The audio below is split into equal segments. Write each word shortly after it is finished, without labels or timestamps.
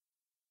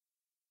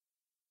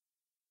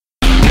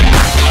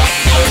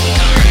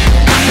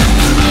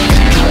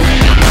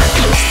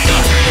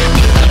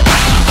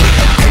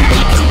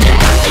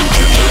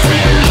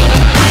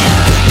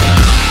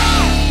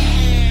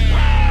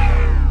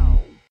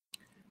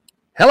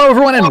Hello,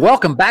 everyone, and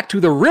welcome back to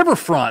the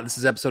Riverfront. This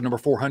is episode number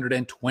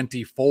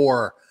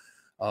 424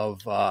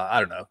 of,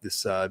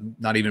 this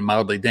not even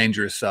mildly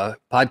dangerous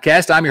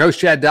podcast. I'm your host,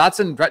 Chad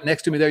Dotson. Right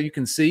next to me there, you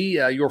can see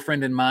your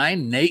friend and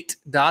mine, Nate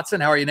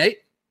Dotson. How are you, Nate?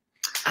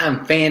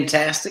 I'm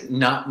fantastic.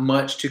 Not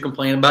much to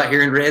complain about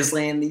here in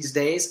Resland these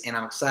days, and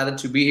I'm excited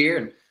to be here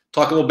and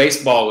talk a little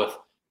baseball with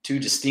two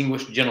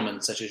distinguished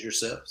gentlemen such as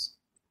yourselves.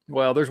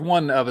 Well, there's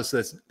one of us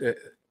that's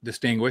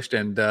distinguished,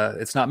 and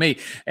it's not me.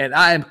 And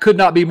I could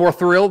not be more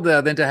thrilled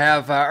than to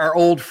have our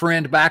old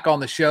friend back on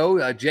the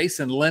show.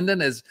 Jason Linden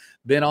has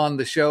been on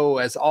the show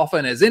as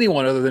often as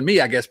anyone other than me,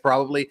 I guess,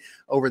 probably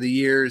over the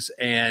years,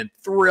 and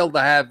thrilled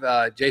to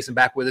have Jason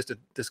back with us to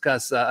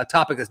discuss a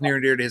topic that's near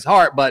and dear to his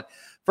heart. But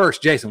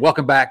first, Jason,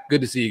 welcome back.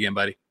 Good to see you again,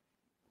 buddy.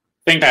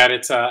 Think that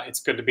it's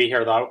good to be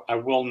here, though. I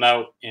will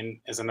note,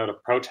 as a note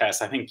of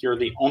protest, I think you're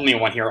the only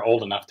one here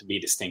old enough to be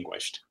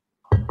distinguished.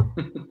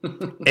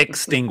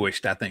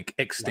 Extinguished, I think.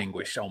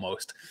 Extinguished,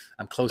 almost.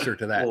 I'm closer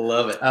to that.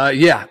 Love it.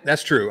 Yeah,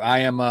 that's true.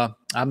 I'm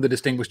the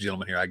distinguished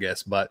gentleman here, I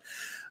guess. But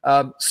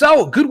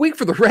so good week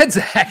for the Reds.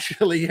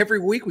 Actually, every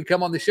week we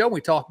come on the show and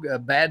we talk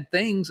bad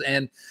things,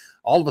 and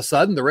all of a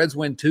sudden the Reds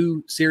win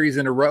 2 series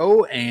in a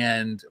row,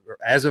 and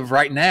as of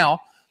right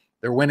now,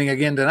 they're winning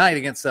again tonight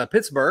against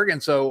Pittsburgh.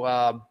 And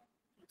so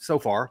so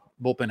far,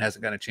 bullpen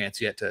hasn't got a chance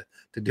yet to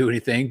do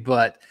anything,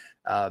 but.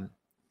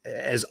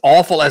 As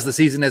awful as the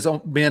season has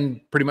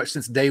been pretty much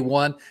since day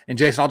one, and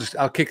Jason,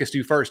 I'll kick us to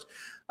you first.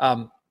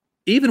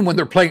 Even when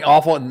they're playing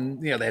awful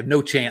and they have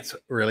no chance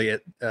really,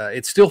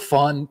 it's still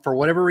fun for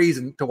whatever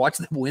reason to watch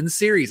them win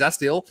series. I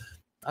still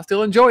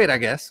enjoy it. I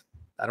guess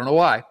I don't know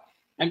why.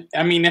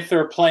 I mean, if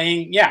they're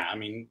playing, yeah. I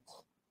mean,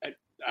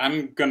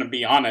 I'm going to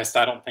be honest.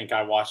 I don't think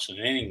I watched an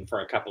inning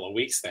for a couple of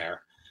weeks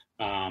there.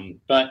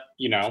 But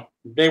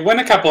they win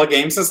a couple of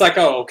games. It's like,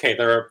 oh, okay,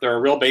 they're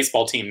a real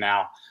baseball team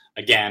now.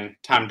 Again,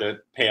 time to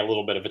pay a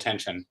little bit of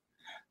attention.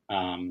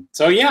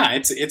 So yeah,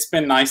 it's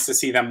been nice to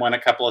see them win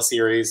a couple of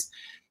series.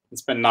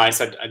 It's been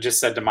nice. I just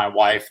said to my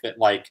wife that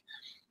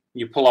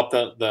you pull up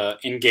the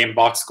in-game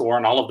box score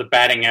and all of the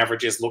batting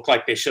averages look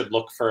like they should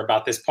look for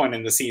about this point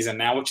in the season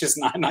now, which is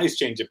not a nice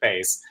change of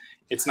pace.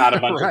 It's not a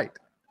bunch right.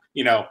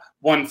 of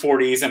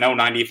 140s and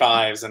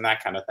 095s and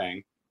that kind of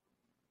thing.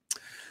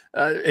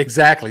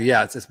 Exactly.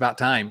 Yeah, it's about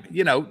time.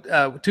 2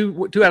 out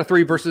of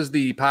 3 versus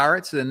the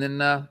Pirates, and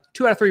then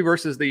 2 out of 3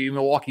 versus the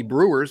Milwaukee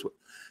Brewers.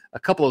 A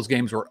couple of those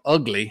games were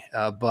ugly,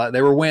 but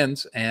they were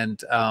wins, and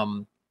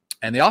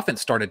the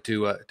offense started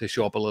to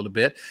show up a little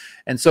bit.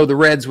 And so the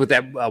Reds, with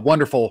that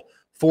wonderful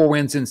 4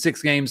 wins in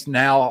 6 games,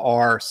 now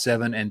are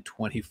 7-24.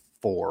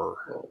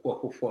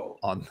 Whoa.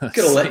 On the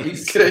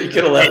you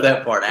could have left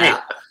that part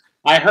out.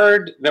 I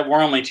heard that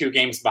we're only 2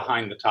 games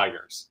behind the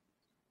Tigers.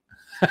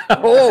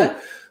 Oh.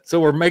 So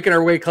we're making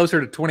our way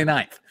closer to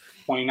 29th.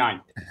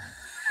 29.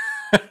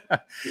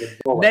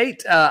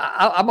 Nate,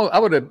 I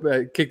would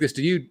have kicked this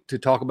to you to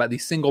talk about the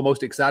single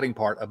most exciting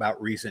part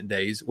about recent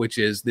days, which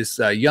is this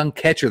young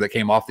catcher that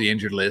came off the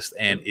injured list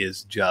and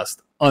is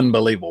just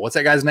unbelievable. What's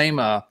that guy's name?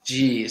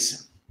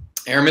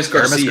 Aramis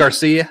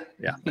Garcia.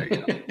 Yeah, there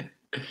you go.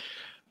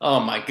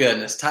 Oh, my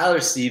goodness. Tyler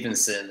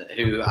Stevenson,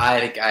 who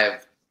I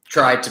have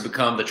tried to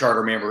become the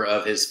charter member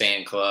of his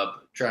fan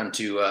club, trying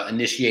to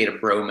initiate a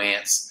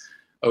bromance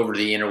over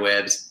the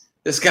interwebs.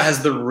 This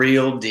guy's the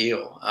real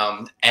deal.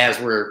 As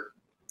we're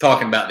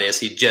talking about this,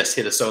 he just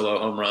hit a solo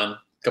home run a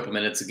couple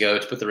minutes ago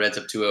to put the Reds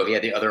up 2-0. He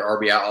had the other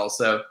RBI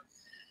also.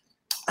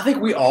 I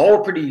think we all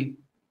are pretty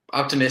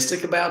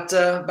optimistic about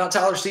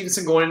Tyler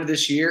Stevenson going into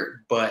this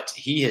year, but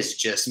he has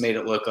just made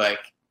it look like,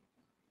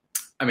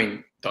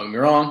 don't get me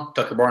wrong,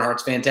 Tucker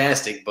Barnhart's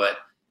fantastic, but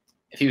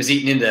if he was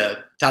eating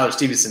into Tyler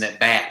Stevenson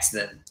at bats,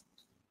 then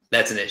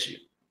that's an issue.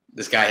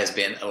 This guy has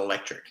been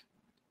electric.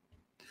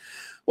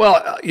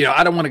 Well,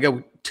 I don't want to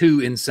go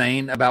too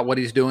insane about what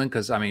he's doing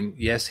because,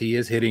 yes, he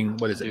is hitting,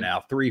 what is it now,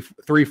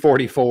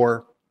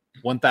 344,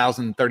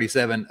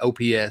 1,037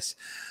 OPS.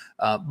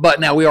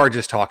 But now we are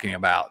just talking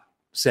about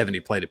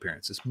 70 plate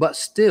appearances. But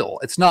still,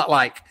 it's not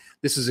like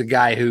this is a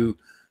guy who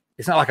 –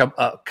 it's not like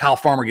a Kyle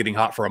Farmer getting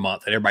hot for a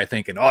month and everybody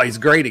thinking, oh, he's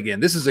great again.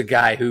 This is a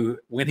guy who,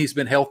 when he's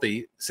been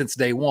healthy since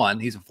day one,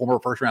 he's a former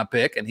first-round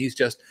pick, and he's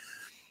just –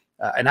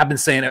 and I've been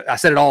saying it. I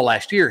said it all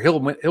last year. He'll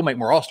make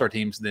more All-Star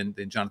teams than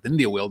Jonathan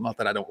India will. Not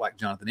that I don't like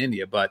Jonathan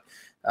India, but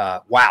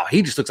wow,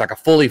 he just looks like a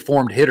fully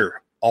formed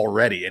hitter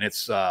already, and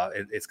it's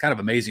kind of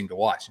amazing to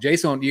watch.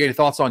 Jason, you got any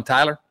thoughts on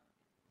Tyler?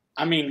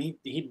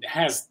 He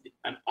has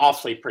an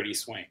awfully pretty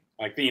swing.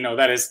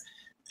 That is,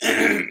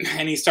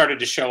 and he started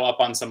to show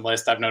up on some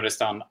list I've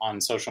noticed on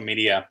social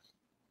media.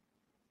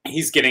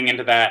 He's getting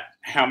into that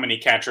how many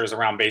catchers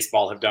around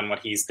baseball have done what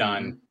he's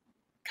done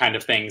kind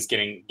of things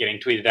getting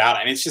tweeted out,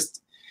 and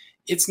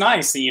it's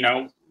nice, he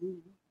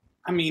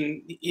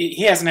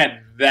hasn't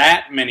had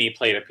that many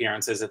plate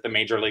appearances at the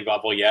major league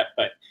level yet,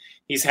 but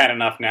he's had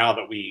enough now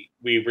that we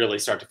really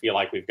start to feel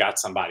like we've got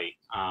somebody,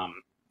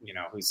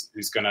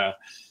 who's gonna,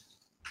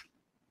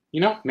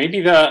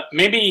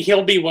 maybe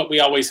he'll be what we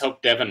always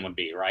hoped Devin would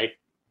be, right?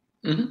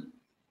 Mm-hmm.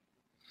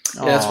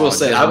 Yeah, that's what we'll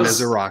say. Devin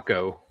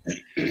Mesoraco.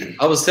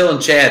 I was telling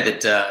Chad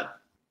that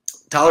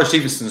Tyler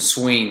Stevenson's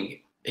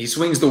swing, he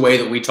swings the way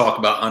that we talk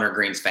about Hunter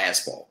Green's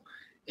fastball.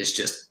 It's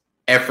just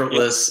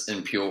effortless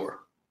and pure.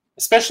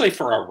 Especially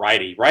for a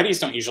righty. Righties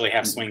don't usually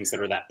have swings that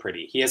are that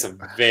pretty. He has a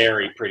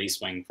very pretty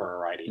swing for a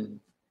righty.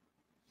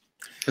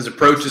 His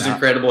approach is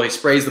incredible. He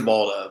sprays the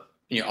ball up,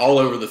 all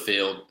over the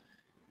field.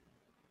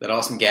 That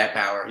awesome gap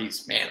power.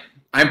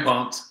 I'm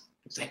pumped.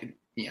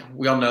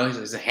 We all know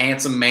he's a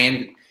handsome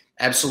man.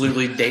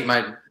 Absolutely date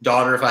my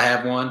daughter if I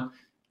have one.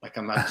 Like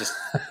I'm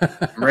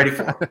ready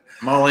for it.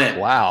 I'm all in.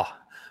 Wow.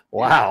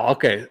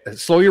 Okay.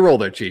 Slow your roll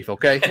there, Chief.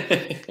 Okay.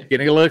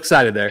 Getting a little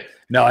excited there.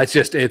 No,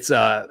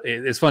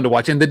 it's fun to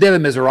watch. And the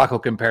Devin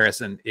Mesoraco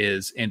comparison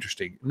is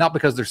interesting. Not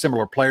because they're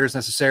similar players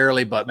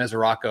necessarily, but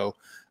Mesoraco,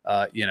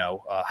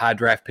 a high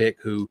draft pick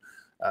who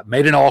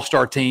made an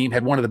all-star team,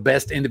 had one of the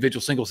best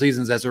individual single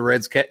seasons as a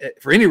Reds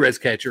for any Reds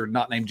catcher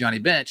not named Johnny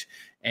Bench.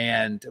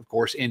 And of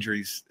course,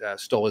 injuries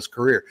stole his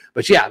career.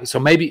 But yeah, so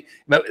maybe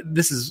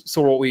this is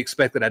sort of what we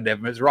expected out of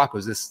Devin Mesoraco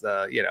was this,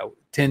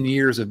 10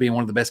 years of being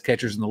one of the best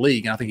catchers in the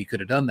league. And I think he could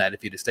have done that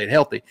if he'd have stayed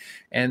healthy.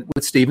 And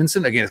with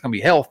Stevenson, again, it's going to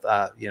be health,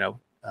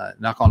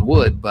 knock on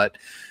wood, but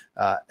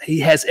he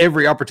has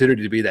every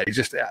opportunity to be that. He's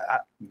just,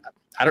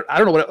 I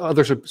don't know what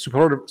other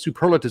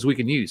superlatives we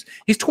can use.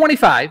 He's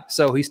 25,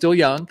 so he's still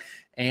young.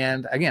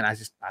 And again, I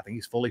think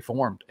he's fully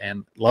formed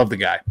and love the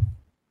guy.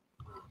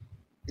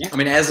 Yeah. I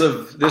mean, as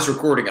of this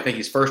recording, I think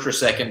he's first or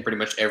second pretty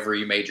much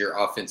every major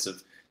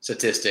offensive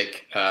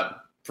statistic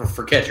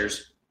for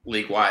catchers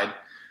league-wide.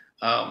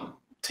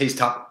 He's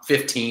top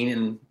 15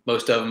 in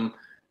most of them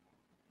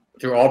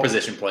through all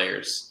position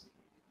players.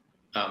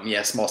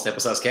 Small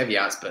sample size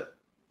caveats, but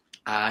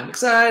I'm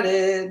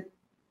excited.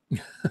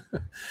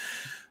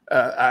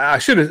 I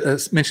should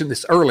have mentioned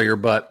this earlier,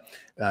 but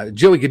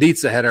Joey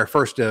Gaditza had our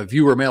first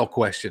viewer mail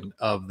question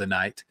of the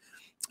night.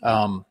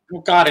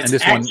 God, it's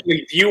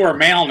actually viewer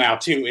mail now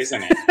too,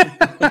 isn't it?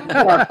 Put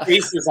our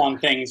faces on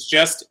things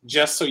just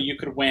so you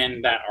could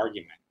win that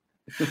argument.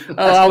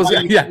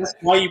 That's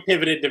why you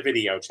pivoted to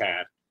video,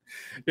 Chad.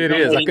 It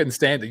is. I couldn't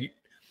stand it.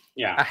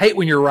 Yeah. I hate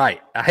when you're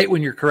right. I hate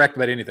when you're correct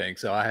about anything.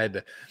 So I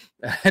had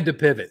to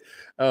pivot.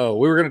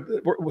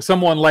 Oh,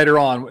 someone later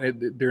on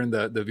during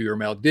the viewer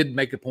mail did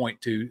make a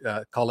point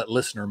to call it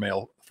listener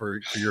mail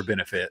for your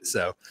benefit.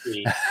 So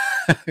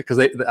because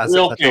I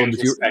told them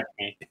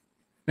me.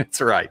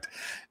 That's right.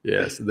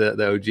 Yes,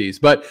 the OGs.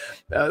 But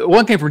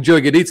one came from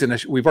Joey Gaditza,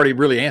 and we've already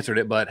really answered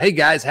it. But hey,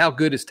 guys, how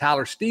good is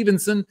Tyler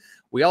Stevenson?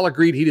 We all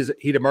agreed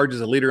he'd emerge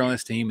as a leader on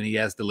this team, and he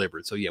has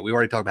delivered. So, yeah, we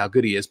already talked about how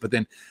good he is. But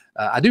then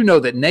I do know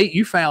that, Nate,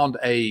 you found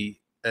an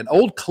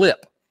old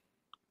clip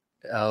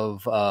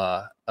of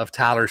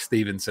Tyler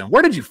Stevenson.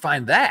 Where did you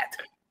find that?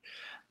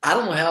 I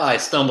don't know how I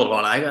stumbled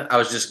on it. I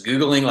was just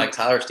Googling, like,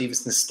 Tyler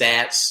Stevenson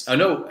stats. Oh,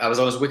 no, I was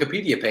on his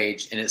Wikipedia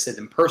page, and it said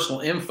in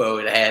personal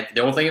info,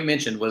 the only thing it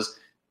mentioned was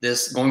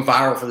this going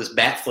viral for this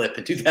bat flip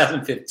in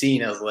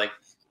 2015. I was like,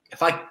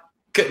 if I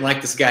couldn't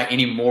like this guy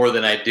any more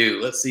than I do,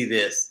 let's see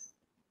this.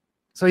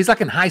 So he's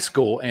like in high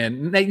school,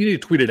 and Nate, you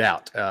need to tweet it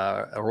out,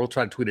 or we'll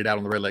try to tweet it out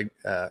on the Red Leg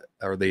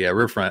or the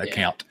Riverfront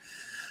account.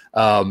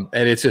 And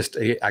it's just,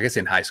 I guess,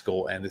 in high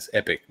school, and this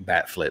epic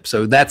bat flip.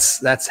 So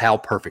that's how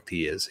perfect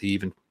he is. He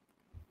even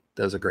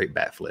does a great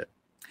bat flip.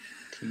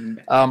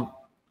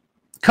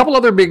 Couple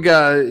other big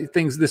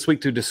things this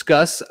week to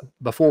discuss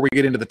before we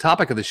get into the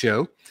topic of the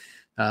show,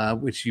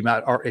 which you might,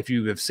 or if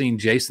you have seen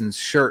Jason's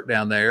shirt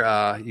down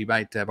there, you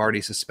might have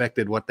already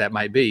suspected what that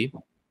might be.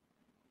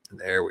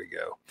 There we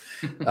go.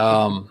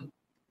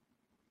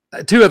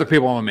 Two other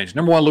people I want to mention.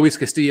 Number one, Luis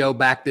Castillo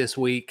back this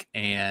week.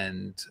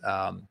 And,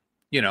 I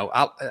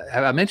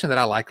mentioned that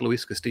I like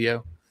Luis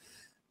Castillo.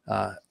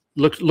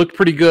 Looked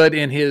pretty good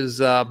in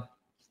his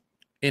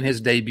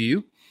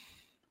debut.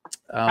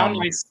 How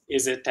nice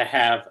is it to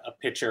have a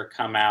pitcher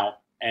come out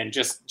and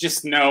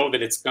just know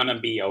that it's going to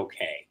be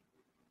okay?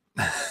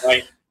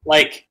 I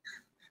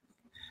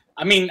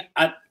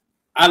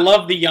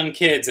love the young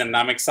kids, and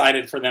I'm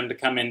excited for them to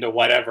come into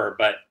whatever,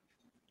 but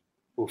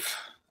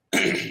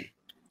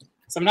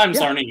sometimes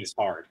learning is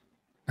hard.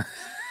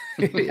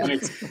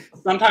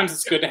 Sometimes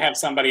it's good to have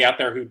somebody out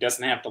there who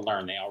doesn't have to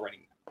learn. They already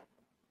know.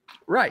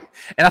 Right.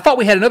 And I thought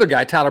we had another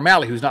guy, Tyler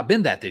Mahle, who's not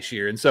been that this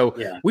year. And so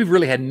we've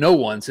really had no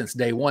one since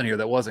day one here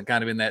that wasn't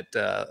kind of in that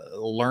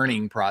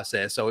learning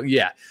process. So,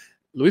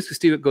 Luis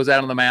Castillo goes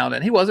out on the mound,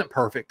 and he wasn't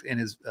perfect in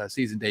his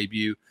season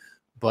debut,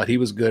 but he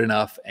was good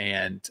enough.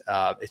 And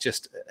it's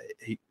just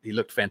he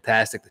looked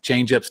fantastic. The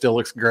changeup still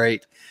looks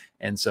great.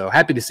 And so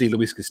happy to see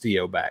Luis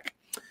Castillo back.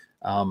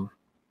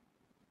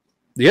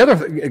 The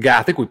other guy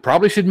I think we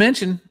probably should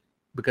mention,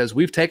 because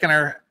we've taken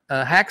our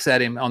hacks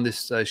at him on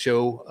this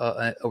show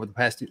over the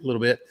past little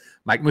bit,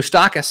 Mike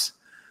Moustakas,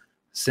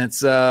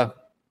 since April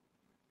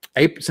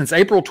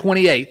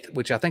 28th,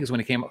 which I think is when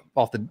he came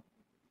off the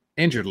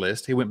injured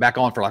list. He went back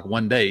on for like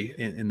one day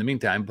in the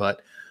meantime,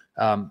 but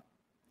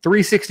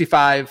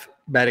 365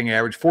 batting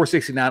average,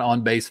 469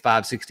 on base,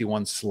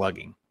 561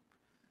 slugging.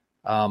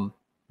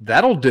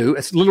 that'll do.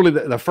 It's literally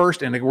the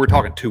first, and we're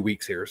talking 2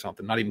 weeks here or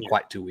something, not even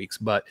quite 2 weeks,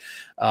 but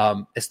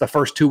it's the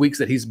first 2 weeks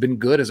that he's been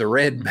good as a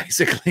Red,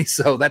 basically.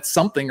 So that's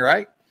something,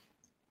 right?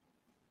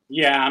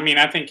 Yeah, I mean,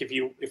 I think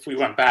if we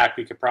went back,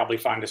 we could probably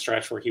find a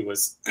stretch where he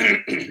was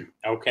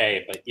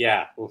okay. But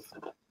yeah,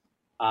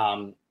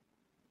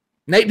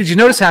 Nate, did you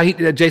notice how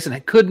Jason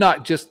could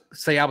not just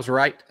say I was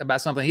right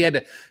about something? He had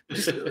to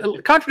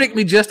just contradict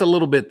me just a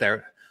little bit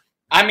there.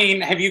 I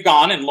mean, have you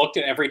gone and looked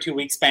at every 2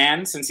 week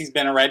span since he's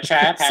been a Red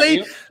Chat? Have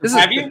you?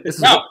 Have you?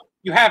 No,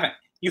 you haven't.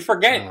 You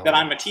forget that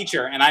I'm a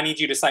teacher and I need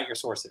you to cite your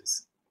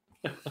sources.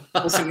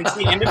 Listen, it's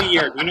the end of the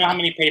year. Do you know how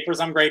many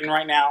papers I'm grading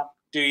right now?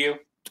 Do you?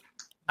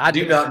 I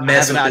do not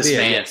mess with this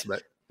man. Yes,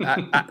 but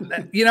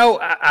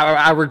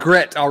I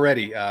regret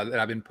already that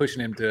I've been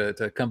pushing him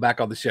to come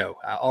back on the show.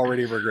 I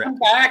already regret. Come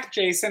back,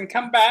 Jason.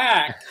 Come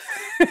back.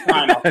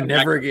 Fine,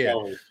 Never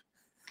again.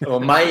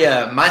 Well,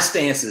 my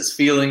stance is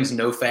feelings,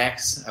 no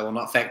facts. I will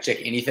not fact check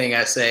anything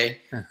I say.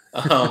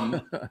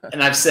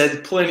 And I've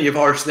said plenty of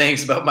harsh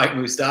things about Mike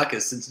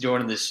Moustakas since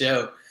joining this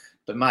show.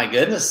 But my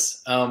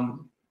goodness,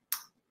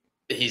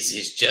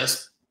 he's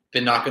just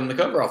been knocking the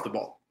cover off the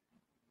ball.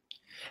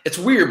 It's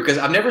weird because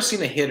I've never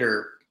seen a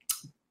hitter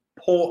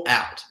pull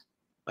out.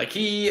 Like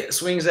he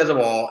swings at the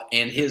ball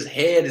and his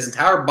head, his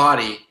entire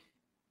body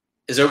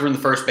is over in the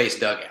first base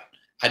dugout.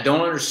 I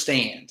don't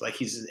understand. Like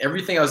he's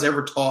everything I was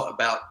ever taught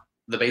about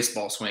the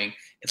baseball swing.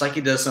 It's like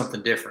he does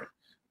something different.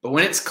 But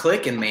when it's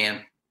clicking,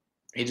 man,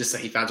 he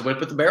finds a way to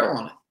put the barrel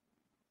on it.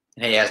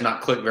 And he has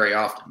not clicked very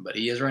often, but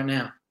he is right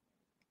now.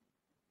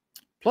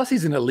 Plus,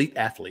 he's an elite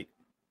athlete.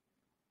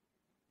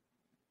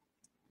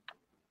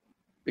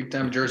 Big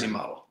time jersey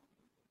model.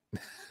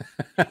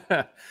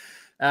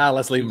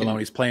 Let's leave him alone.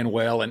 He's playing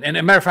well, and as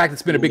a matter of fact,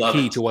 it's been a big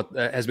key to what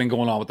has been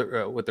going on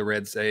with the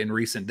Reds in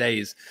recent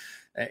days,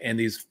 and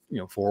these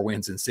 4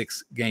 wins in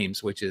 6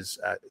 games, which is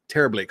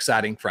terribly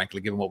exciting,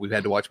 frankly, given what we've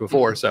had to watch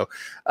before. So,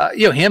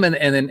 him and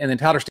then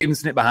Tyler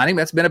Stevenson behind him.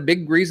 That's been a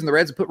big reason the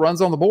Reds have put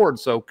runs on the board.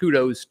 So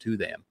kudos to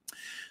them.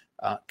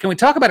 Can we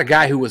talk about a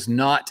guy who was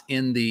not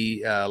in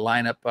the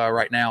lineup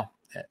right now?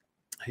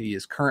 He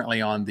is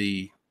currently on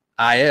the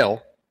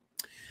IL.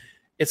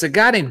 It's a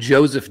guy named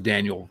Joseph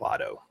Daniel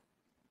Votto.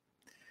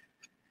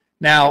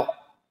 Now,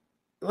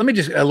 let me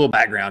just a little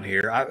background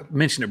here. I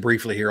mentioned it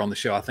briefly here on the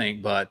show, I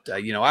think, but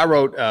I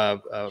wrote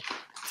a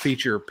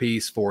feature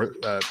piece for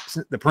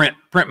the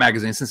print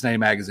magazine, Cincinnati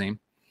Magazine,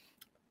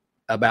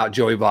 about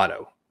Joey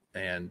Votto,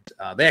 and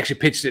they actually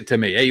pitched it to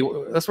me. Hey,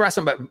 let's write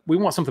something about. We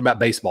want something about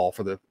baseball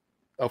for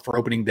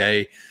opening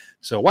day,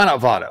 so why not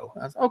Votto?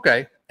 I was,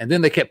 okay, and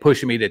then they kept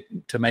pushing me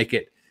to make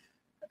it.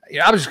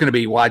 I was just going to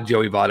be why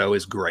Joey Votto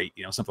is great,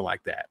 something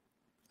like that.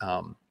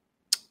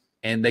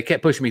 And they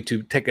kept pushing me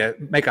to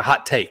make a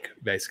hot take,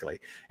 basically.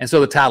 And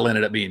so the title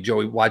ended up being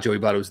why Joey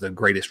Votto is the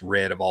greatest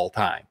Red of all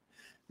time.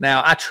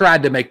 Now, I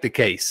tried to make the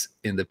case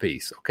in the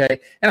piece, okay?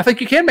 And I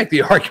think you can make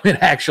the argument,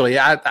 actually.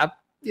 I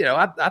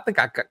think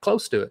I got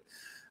close to it.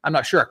 I'm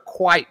not sure I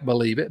quite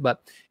believe it,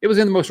 but it was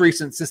in the most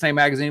recent Cincinnati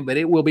Magazine. But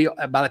it will be,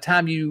 by the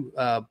time you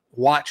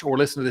watch or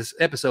listen to this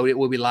episode, it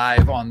will be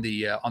live on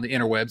the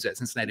interwebs at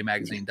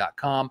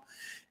CincinnatiMagazine.com.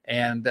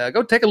 And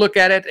go take a look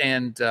at it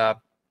and,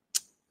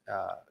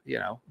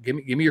 give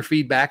me your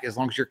feedback as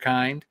long as you're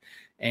kind.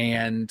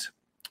 And,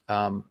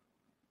 tell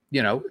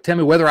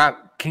me whether I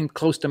came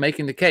close to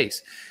making the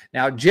case.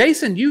 Now,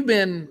 Jason, you've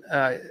been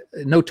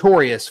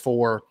notorious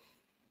for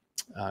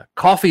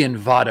Coffee and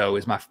Votto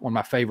is one of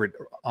my favorite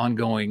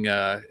ongoing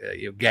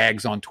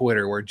gags on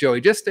Twitter, where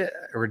Joey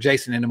or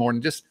Jason in the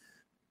morning just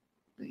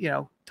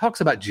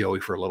talks about Joey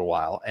for a little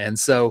while. And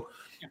so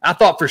I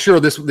thought for sure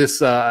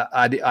this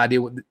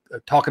idea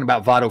talking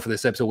about Votto for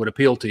this episode would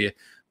appeal to you.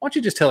 Why don't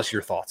you just tell us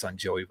your thoughts on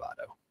Joey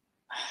Votto?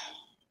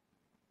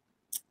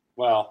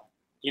 Well,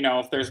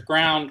 if there's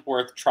ground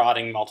worth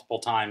trotting multiple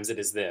times, it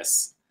is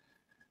this.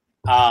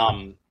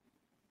 I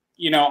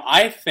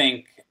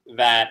think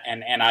that,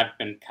 and I've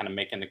been kind of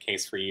making the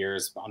case for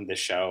years on this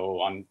show,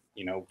 on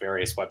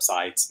various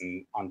websites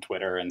and on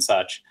Twitter and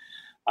such,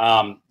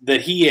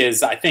 that he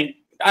is. I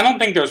don't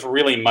think there's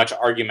really much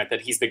argument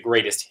that he's the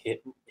greatest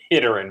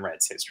hitter in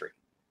Reds history.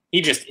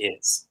 He just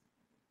is.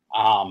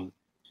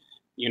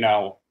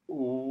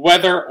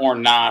 Whether or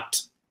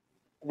not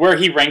where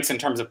he ranks in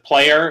terms of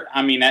player,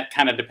 I mean, that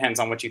kind of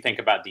depends on what you think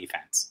about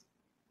defense,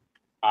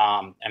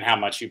 and how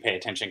much you pay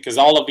attention. Because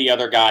all of the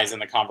other guys in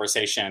the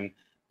conversation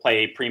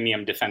play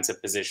premium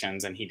defensive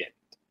positions, and he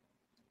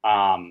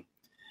didn't.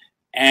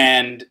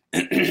 And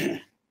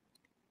the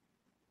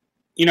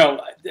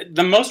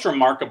most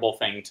remarkable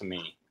thing to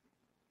me,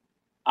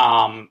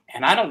 and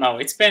I don't know,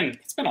 it's been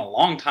a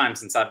long time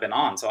since I've been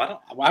on, so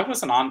I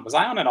wasn't on. Was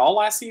I on at all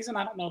last season?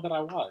 I don't know that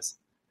I was.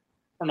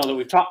 I don't know that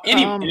we've talked in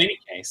any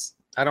case.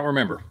 I don't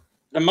remember.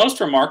 The most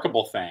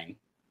remarkable thing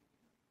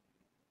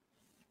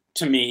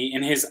to me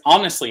in his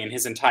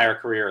entire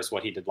career is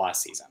what he did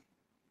last season.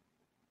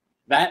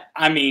 I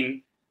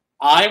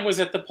was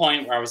at the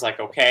point where I was like,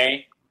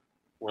 okay,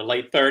 we're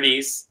late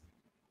 30s.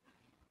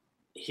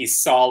 He's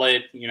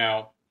solid.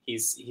 He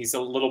He's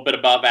a little bit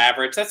above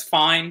average. That's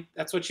fine.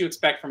 That's what you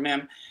expect from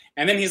him.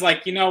 And then he's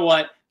like, you know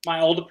what?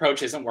 My old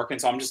approach isn't working,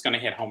 so I'm just going to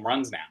hit home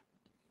runs now.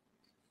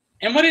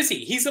 And what is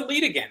he? He's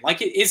elite again.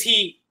 Like, is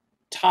he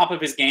top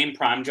of his game,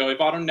 prime Joey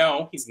Votto?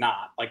 No, he's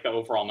not. Like, the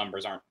overall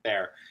numbers aren't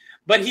there.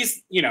 But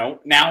he's,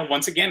 now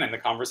once again in the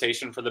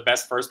conversation for the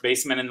best first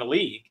baseman in the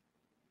league,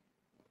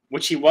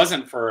 which he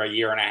wasn't for a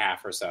year and a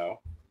half or so.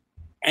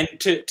 And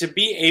to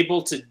be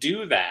able to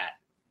do that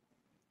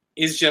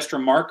is just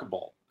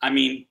remarkable. I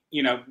mean,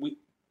 and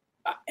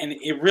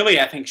it really,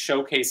 I think,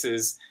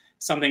 showcases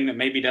something that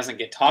maybe doesn't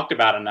get talked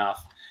about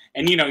enough.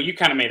 And, you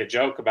kind of made a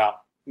joke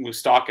about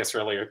Moustakas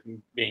earlier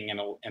being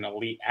an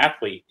elite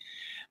athlete.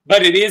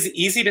 But it is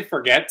easy to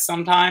forget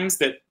sometimes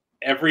that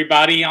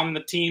everybody on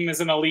the team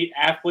is an elite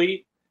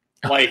athlete.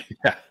 Like,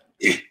 yeah.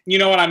 You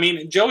know what I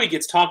mean? Joey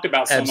gets talked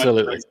about so much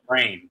for his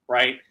brain,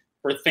 right?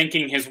 For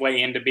thinking his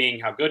way into being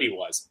how good he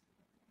was,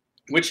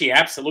 which he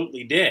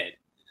absolutely did.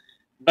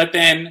 But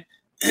then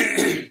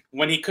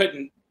when he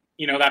couldn't,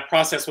 that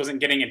process wasn't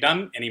getting it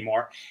done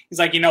anymore, he's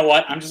like, you know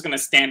what? I'm just going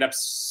to stand up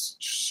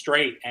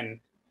straight and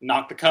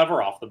knock the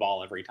cover off the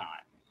ball every time,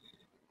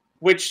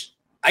 which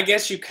I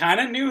guess you kind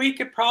of knew he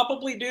could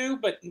probably do,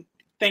 but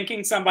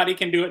thinking somebody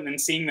can do it and then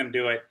seeing them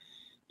do it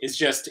is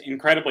just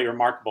incredibly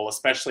remarkable,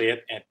 especially at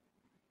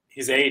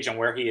his age and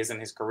where he is in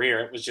his career.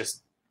 It was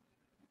just,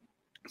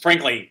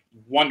 frankly,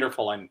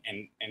 wonderful and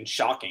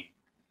shocking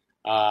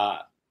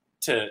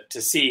to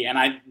see. And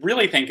I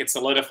really think it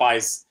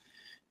solidifies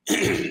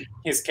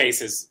his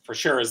cases for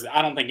sure.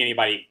 I don't think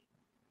anybody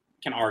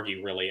can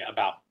argue really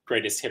about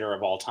greatest hitter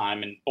of all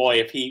time. And boy,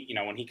 if he,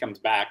 when he comes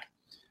back,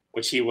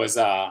 which he was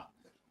on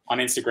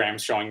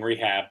Instagram showing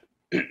rehab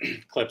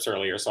clips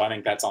earlier, so I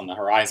think that's on the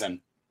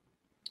horizon.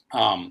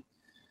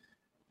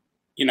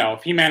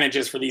 If he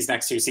manages for these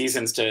next 2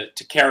 seasons to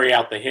carry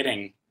out the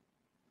hitting,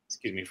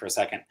 excuse me for a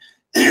second,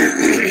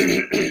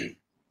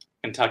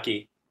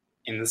 Kentucky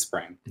in the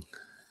spring.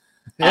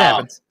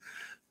 Yeah.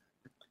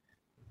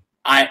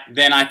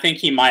 I think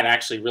he might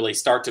actually really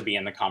start to be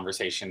in the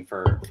conversation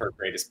for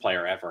greatest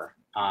player ever.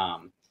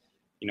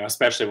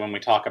 Especially when we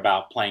talk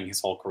about playing his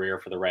whole career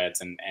for the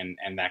Reds and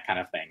that kind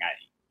of thing.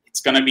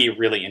 It's going to be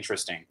really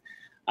interesting.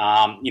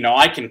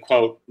 I can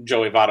quote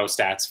Joey Votto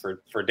stats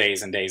for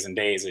days and days and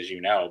days, as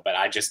you know, but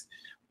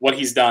what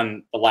he's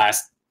done the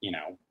last,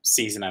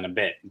 season and a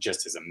bit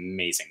just is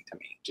amazing to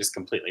me. Just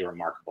completely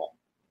remarkable.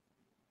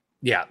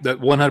 Yeah,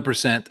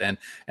 100%.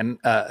 And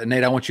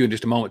Nate, I want you in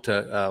just a moment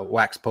to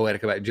wax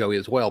poetic about Joey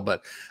as well.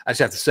 But I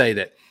just have to say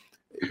that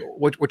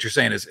what you're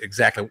saying is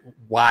exactly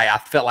why I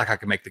felt like I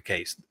could make the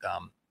case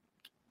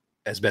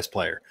as best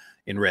player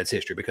in Reds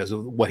history because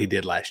of what he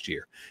did last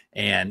year.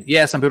 And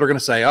yeah, some people are going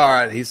to say, all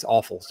right, he's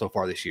awful so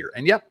far this year.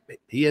 And yep,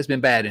 he has been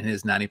bad in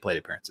his 90 plate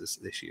appearances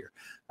this year.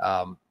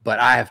 But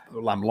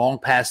I'm long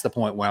past the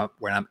point where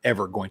I'm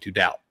ever going to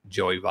doubt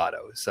Joey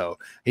Votto. So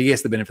he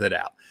gets the benefit of the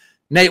doubt.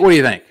 Nate, what do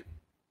you think?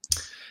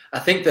 I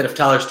think that if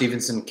Tyler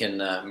Stevenson can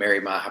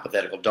marry my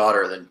hypothetical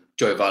daughter, then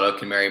Joey Votto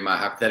can marry my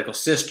hypothetical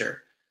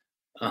sister.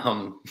 I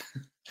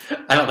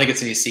don't think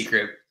it's any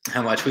secret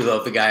how much we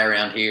love the guy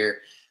around here.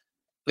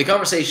 The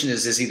conversation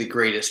is he the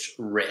greatest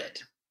Red?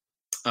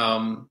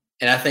 And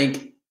I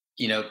think,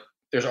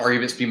 there's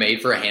arguments to be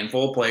made for a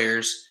handful of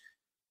players.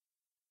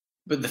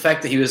 But the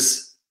fact that he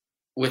was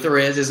with the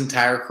Reds his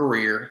entire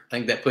career, I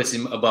think that puts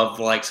him above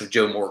the likes of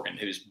Joe Morgan,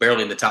 who's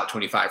barely in the top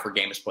 25 for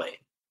games played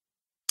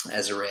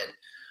as a Red.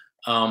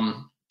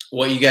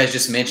 What you guys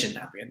just mentioned,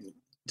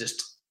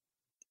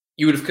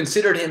 you would have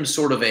considered him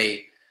sort of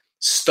a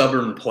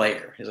stubborn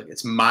player. He's like,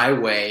 it's my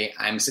way.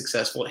 I'm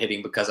successful at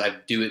hitting because I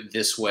do it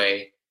this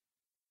way.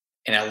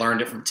 And I learned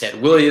it from Ted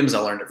Williams. I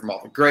learned it from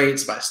all the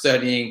greats by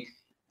studying,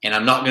 and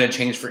I'm not going to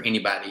change for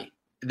anybody.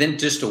 And then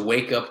just to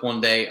wake up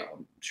one day,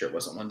 I'm sure it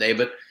wasn't one day,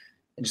 but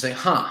and just think,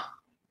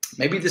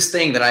 maybe this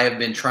thing that I have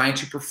been trying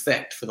to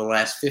perfect for the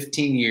last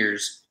 15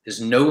 years is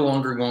no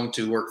longer going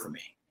to work for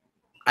me.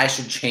 I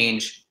should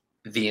change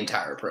the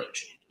entire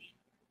approach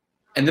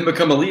and then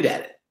become elite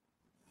at it.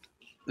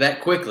 That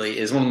quickly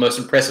is one of the most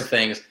impressive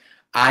things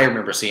I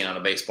remember seeing on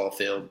a baseball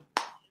field.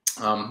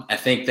 I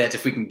think that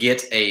if we can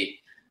get a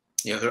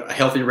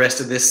healthy rest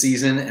of this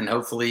season and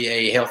hopefully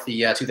a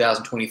healthy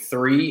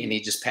 2023, and he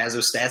just pads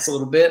those stats a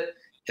little bit,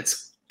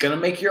 it's going to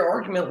make your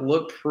argument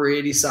look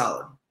pretty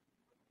solid.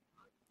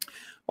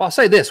 Well, I'll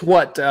say this: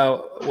 what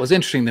was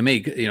interesting to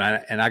me,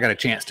 and I got a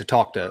chance to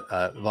talk to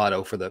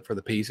Votto for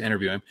the piece,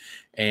 interview him,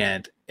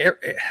 and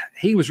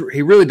he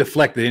really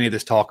deflected any of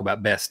this talk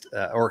about best,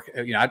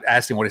 I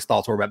asked him what his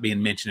thoughts were about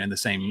being mentioned in the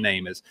same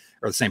name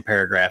or the same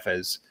paragraph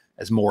as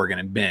Morgan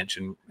and Bench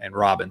and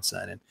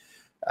Robinson,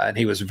 and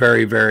he was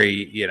very,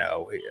 very,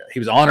 he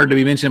was honored to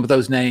be mentioned with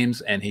those names,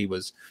 and he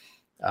was,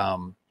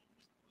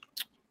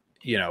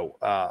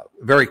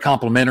 very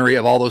complimentary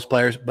of all those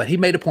players. But he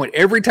made a point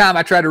every time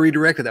I tried to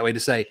redirect it that way to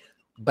say,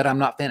 but I'm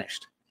not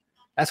finished.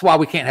 That's why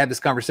we can't have this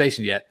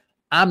conversation yet.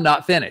 I'm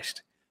not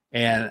finished.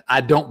 And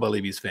I don't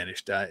believe he's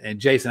finished. And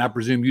Jason, I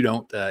presume you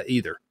don't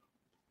either.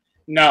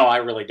 No, I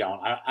really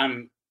don't.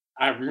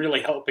 I'm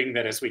really hoping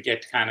that as we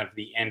get to kind of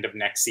the end of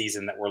next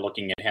season that we're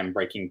looking at him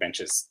breaking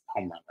Bench's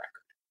home run record.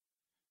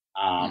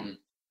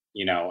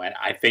 You know, and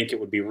I think it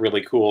would be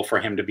really cool for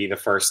him to be the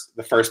first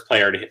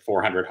player to hit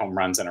 400 home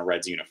runs in a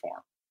Reds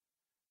uniform.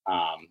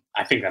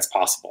 I think that's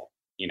possible,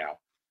 you know.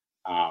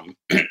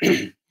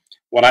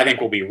 What I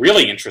think will be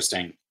really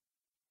interesting,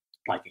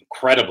 like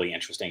incredibly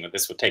interesting, that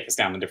this would take us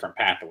down a different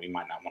path that we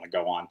might not want to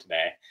go on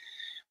today,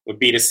 would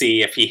be to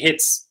see if he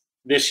hits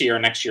this year or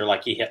next year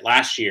like he hit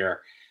last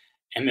year,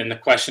 and then the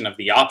question of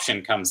the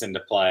option comes into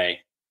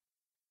play.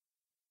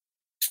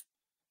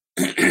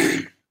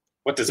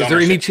 What does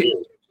ownership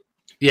do?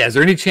 Yeah, is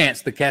there any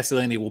chance that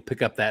Castellini will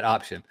pick up that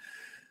option?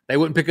 They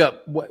wouldn't pick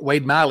up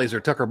Wade Miley's or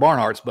Tucker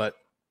Barnhart's, but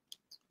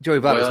Joey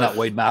Votto's not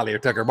Wade Miley or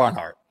Tucker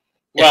Barnhart.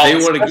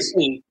 Well,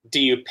 do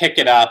you pick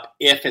it up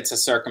if it's a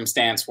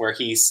circumstance where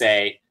he's,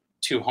 say,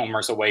 2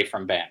 homers away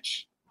from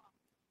Bench,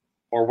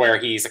 or where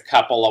he's a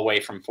couple away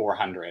from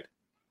 400?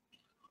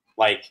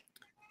 Like,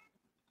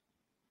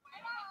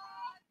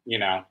 you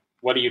know,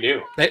 what do you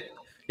do?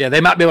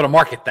 They might be able to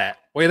market that.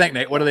 What do you think,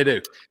 Nate? What do they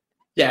do?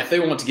 Yeah, if they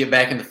want to get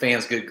back in the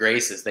fans' good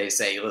graces, they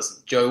say,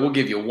 listen, Joey, we'll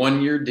give you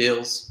 1-year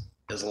deals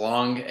as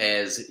long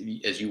as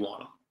you want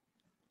them.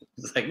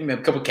 It's like a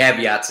couple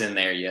caveats in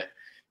there. Your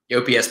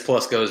OPS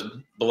plus goes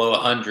below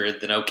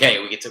 100, then okay,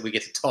 we get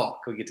to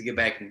talk. We get to get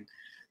back and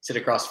sit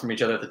across from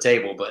each other at the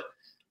table. But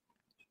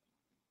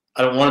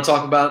I don't want to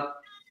talk about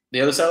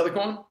the other side of the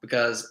coin,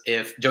 because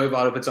if Joey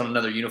Votto puts on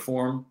another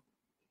uniform,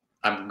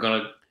 I'm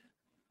going to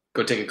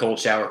go take a cold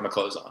shower with my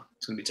clothes on.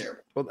 It's going to be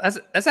terrible. Well,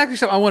 that's actually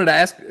something I wanted to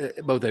ask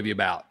both of you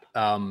about.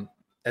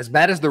 As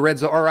bad as the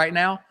Reds are right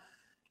now,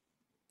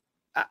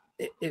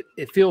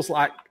 it feels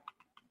like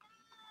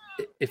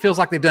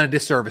they've done a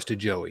disservice to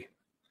Joey.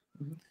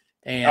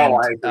 And, I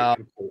agree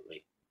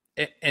completely.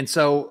 And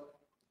so,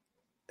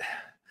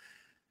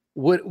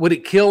 would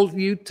it kill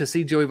you to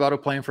see Joey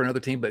Votto playing for another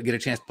team, but get a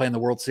chance to play in the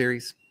World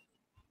Series?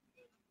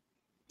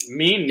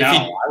 Me, no.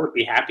 I would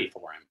be happy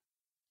for him.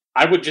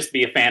 I would just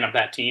be a fan of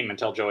that team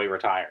until Joey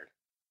retired.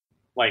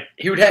 Like,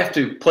 he would have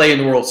to play in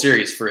the World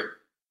Series for it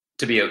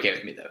to be okay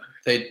with me, though.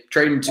 If they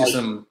trade him to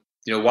some,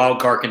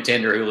 wild card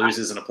contender who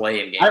loses in a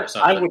play-in game or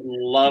something. I would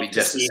love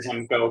to see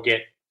him go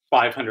get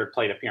 500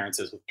 plate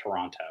appearances with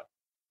Toronto.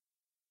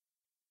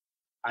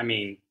 I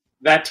mean,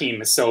 that team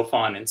is so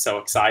fun and so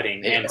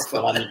exciting, and it's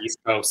still on the East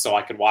Coast, so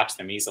I could watch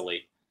them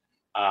easily.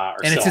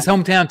 And it's his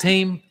hometown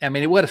team. I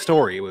mean, what a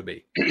story it would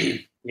be.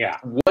 Yeah.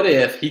 What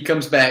if he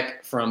comes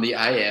back from the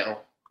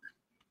IL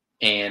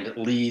and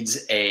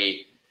leads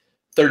a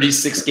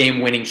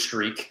 36-game winning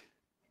streak,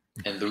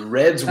 and the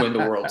Reds win the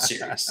World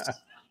Series?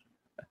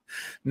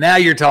 Now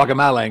you're talking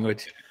my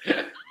language.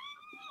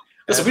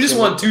 Listen, we just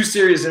won 2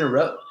 series in a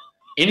row.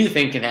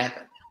 Anything can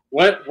happen.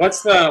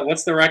 What's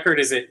the record?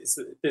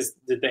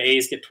 Did the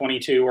A's get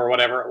 22 or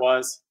whatever it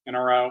was in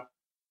a row?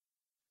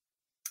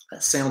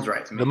 That sounds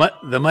right to me.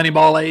 The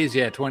Moneyball A's,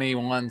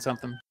 21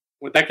 something.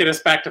 Would that get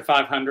us back to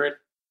 500?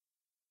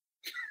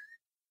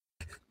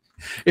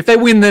 If they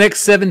win the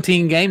next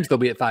 17 games, they'll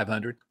be at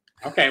 500.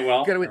 Okay,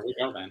 well, there we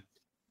go then.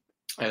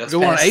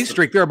 Go on an A's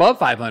streak, they're above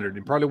 500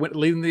 and probably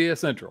leading the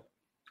Central.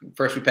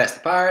 First we passed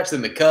the Pirates,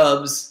 then the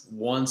Cubs,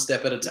 one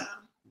step at a time.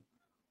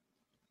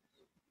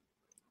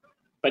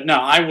 But no,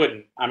 I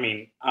wouldn't. I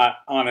mean,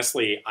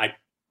 honestly, I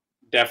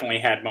definitely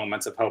had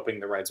moments of hoping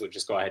the Reds would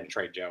just go ahead and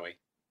trade Joey.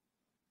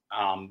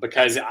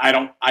 Because I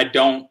don't. I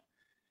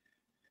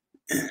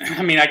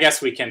mean, I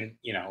guess we can,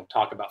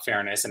 talk about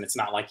fairness, and it's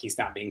not like he's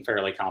not being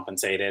fairly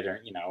compensated,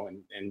 or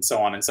and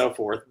so on and so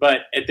forth.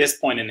 But at this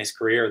point in his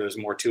career, there's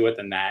more to it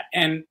than that.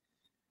 And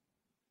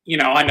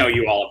I know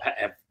you all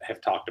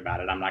have talked about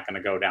it. I'm not going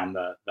to go down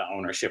the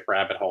ownership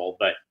rabbit hole,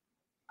 but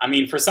I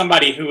mean, for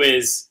somebody who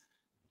is,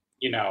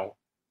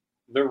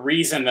 the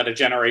reason that a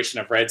generation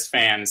of Reds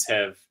fans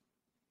have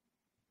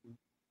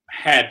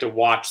had to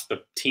watch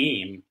the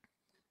team,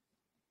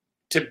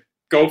 to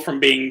go from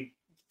being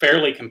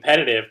fairly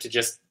competitive to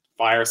just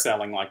fire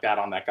selling like that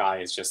on that guy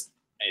it's just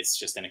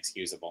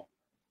inexcusable.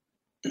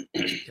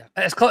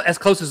 As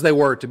close as they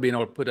were to being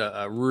able to put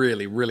a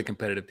really, really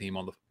competitive team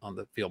on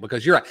the field,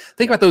 because you're right.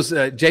 Think about those,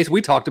 Jason.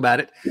 We talked about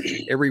it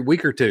every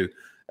week or two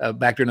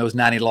back during those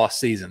 90 lost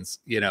seasons.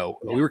 We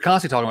were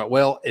constantly talking about,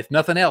 well, if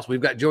nothing else, we've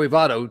got Joey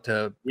Votto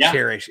to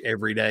cherish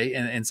every day,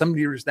 and some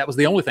years that was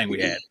the only thing we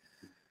had,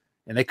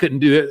 and they couldn't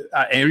do it.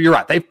 And you're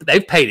right;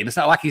 they've paid him. It's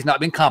not like he's not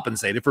been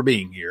compensated for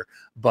being here,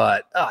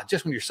 but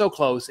just when you're so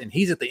close and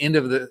he's at the end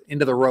of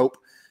the rope,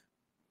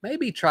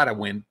 maybe try to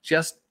win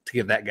just to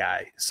give that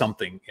guy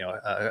something,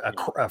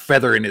 a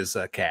feather in his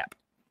cap.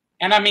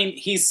 And I mean,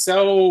 he's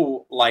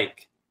so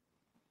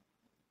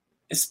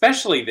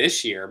especially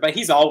this year, but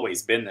he's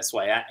always been this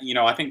way.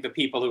 I think the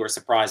people who are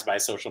surprised by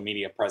his social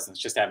media presence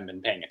just haven't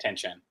been paying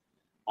attention.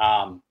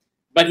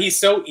 But he's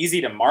so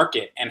easy to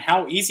market, and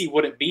how easy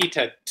would it be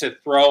to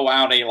throw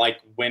out a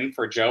win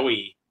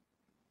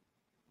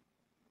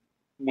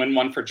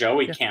one for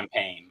Joey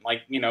campaign?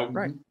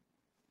 Right.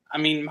 I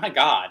mean, my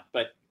God,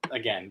 but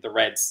again, the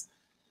Reds,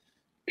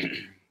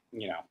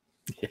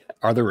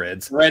 are the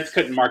Reds. The Reds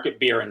couldn't market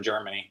beer in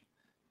Germany.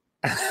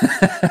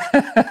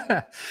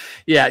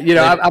 Yeah,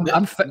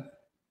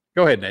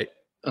 go ahead, Nate.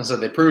 So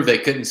they proved they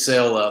couldn't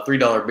sell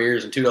 $3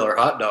 beers and $2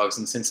 hot dogs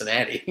in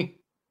Cincinnati.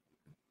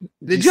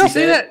 Did y'all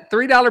see that?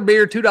 $3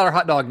 beer, $2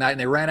 hot dog night, and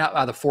they ran out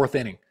by the fourth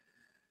inning.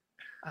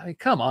 I mean,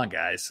 come on,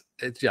 guys.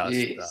 It's just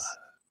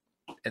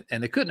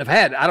and they couldn't have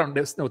had. I don't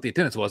know what the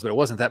attendance was, but it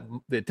wasn't that.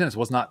 The attendance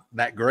was not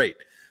that great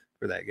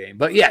for that game.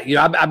 But yeah,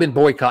 I've been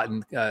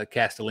boycotting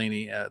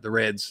Castellini, the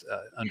Reds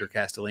under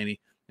Castellini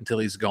until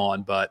he's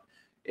gone. But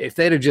if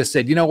they'd have just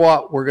said, you know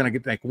what, we're going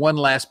to make one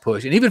last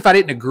push, and even if I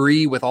didn't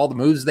agree with all the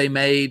moves they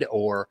made,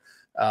 or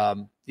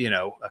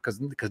because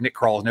Nick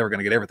Krall's never going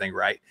to get everything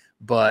right,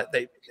 but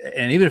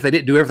even if they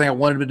didn't do everything I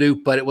wanted them to do,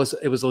 but it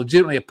was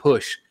legitimately a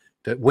push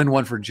to win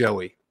one for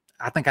Joey.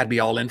 I think I'd be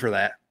all in for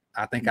that.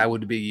 I think I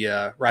would be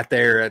right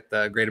there at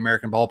the Great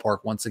American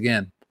Ballpark once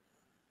again.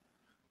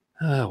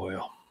 Oh,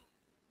 well.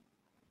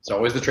 It's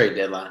always the trade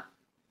deadline.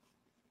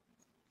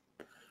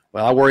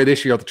 Well, I worry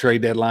this year at the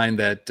trade deadline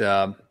that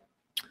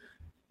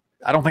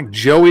I don't think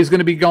Joey's going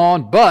to be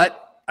gone,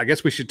 but I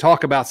guess we should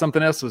talk about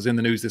something else that was in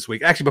the news this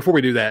week. Actually, before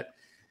we do that,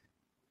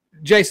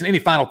 Jason, any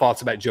final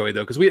thoughts about Joey,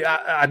 though? Because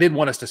I did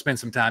want us to spend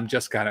some time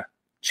just kind of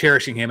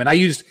cherishing him. And I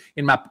used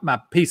in my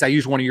piece, I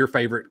used one of your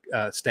favorite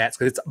stats,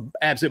 because it's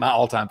absolutely my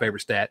all-time favorite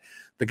stat.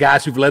 The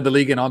guys who've led the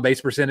league in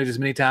on-base percentage as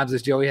many times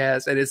as Joey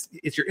has. And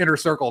it's your inner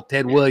circle,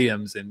 Ted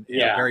Williams and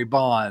Barry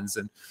Bonds.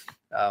 And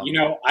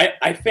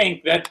I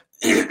think that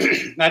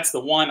that's the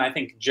one, I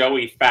think,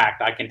 Joey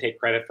fact I can take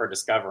credit for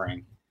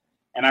discovering.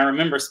 And I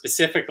remember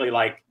specifically,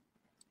 like,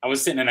 I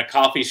was sitting in a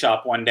coffee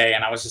shop one day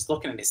and I was just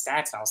looking at his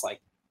stats and I was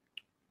like,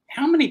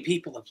 how many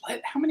people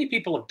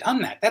have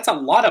done that? That's a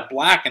lot of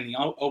black in the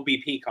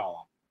OBP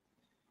column.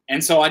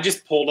 And so I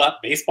just pulled up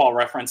Baseball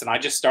Reference and I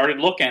just started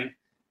looking,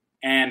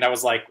 and I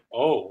was like,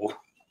 oh,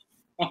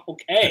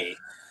 okay.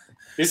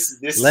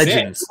 This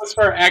Legends.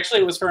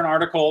 It was for an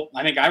article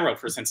I think I wrote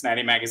for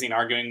Cincinnati Magazine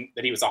arguing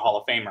that he was a Hall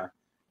of Famer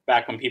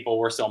back when people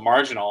were still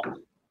marginal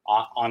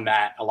on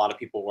that. A lot of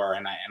people were,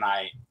 and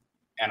I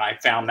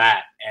found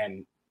that,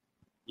 and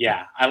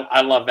yeah,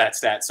 I love that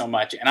stat so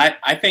much. And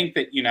I think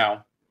that,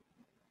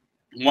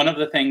 one of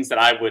the things that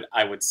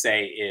I would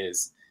say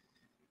is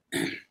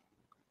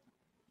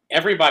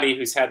everybody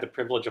who's had the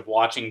privilege of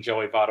watching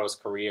Joey Votto's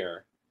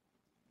career,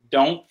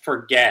 don't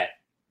forget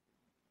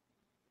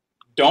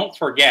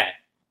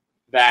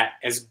that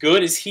as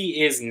good as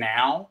he is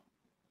now,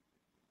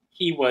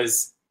 he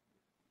was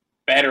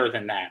better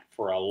than that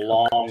for a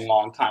long,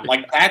 long time.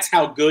 Like, that's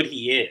how good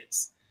he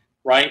is,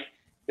 right?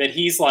 That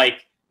he's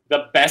like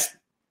the best,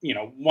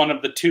 one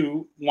or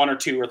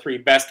two or three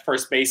best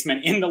first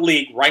basemen in the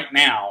league right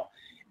now,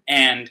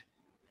 and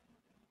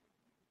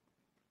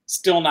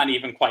still not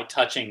even quite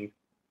touching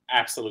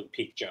absolute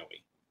peak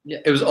Joey. Yeah,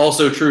 it was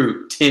also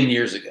true 10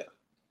 years ago.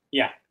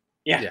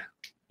 Yeah.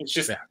 It's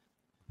just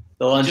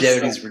the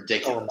longevity is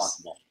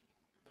ridiculous.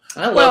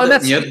 I love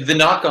that. The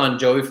knock on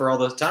Joey for all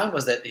this time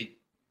was that he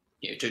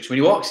took too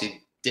many walks.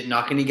 He didn't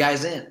knock any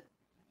guys in.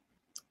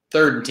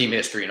 Third in team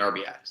history in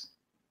RBIs.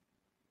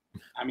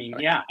 I mean,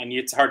 yeah, and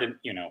it's hard to,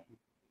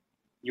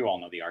 you all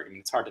know the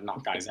argument. It's hard to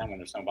knock guys in when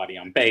there's nobody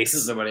on base.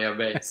 There's nobody on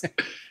base.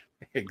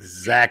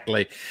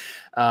 Exactly.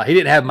 He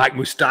didn't have Mike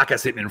Moustakas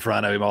sitting in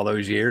front of him all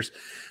those years,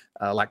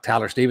 like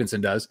Tyler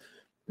Stevenson does.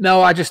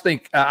 No, I just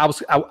think I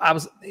was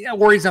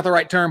worried is not the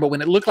right term, but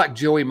when it looked like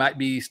Joey might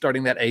be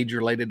starting that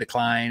age-related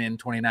decline in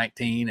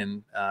 2019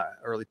 and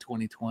early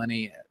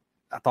 2020,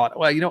 I thought,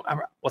 well,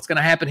 what's going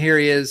to happen here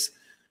is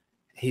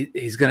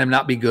he's going to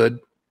not be good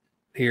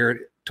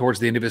here towards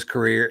the end of his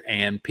career,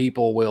 and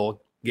people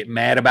will get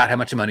mad about how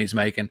much money he's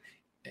making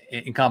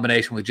in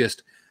combination with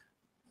just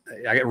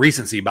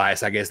recency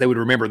bias, I guess. They would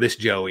remember this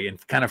Joey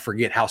and kind of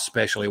forget how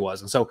special he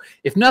was. And so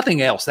if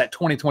nothing else, that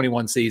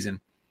 2021 season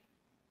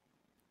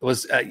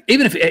was,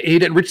 even if he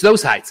didn't reach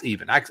those heights, he's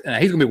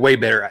going to be way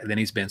better than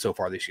he's been so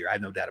far this year. I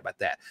have no doubt about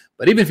that.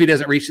 But even if he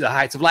doesn't reach the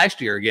heights of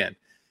last year again,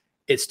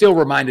 it still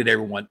reminded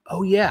everyone,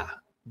 oh yeah,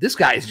 this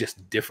guy is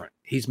just different.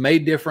 He's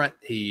made different.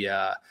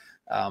 And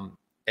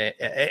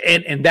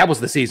that was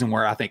the season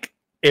where I think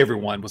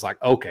everyone was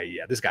like, okay,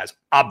 yeah, this guy's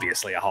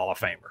obviously a Hall of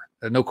Famer.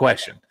 There's no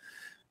question.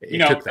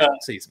 It took that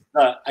season.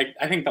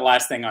 I think the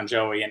last thing on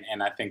Joey,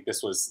 and I think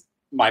this was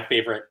my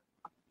favorite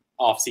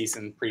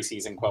off-season,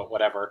 preseason quote,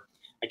 whatever.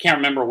 I can't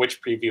remember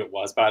which preview it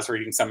was, but I was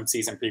reading some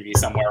season preview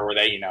somewhere where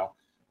they,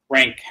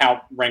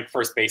 rank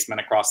first baseman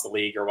across the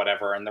league or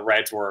whatever, and the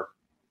Reds were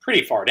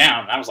pretty far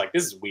down. And I was like,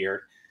 this is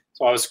weird.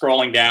 So I was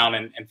scrolling down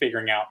and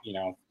figuring out,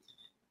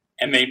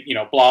 and they,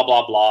 blah,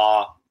 blah,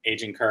 blah,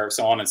 aging curve,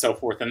 so on and so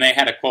forth. And they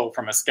had a quote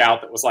from a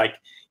scout that was like,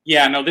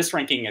 yeah, no, this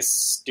ranking is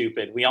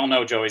stupid. We all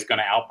know Joey's going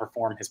to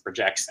outperform his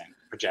projections.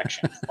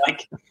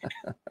 Like,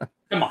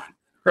 come on.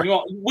 Right.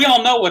 We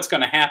all know what's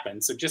going to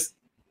happen, so just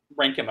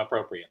rank him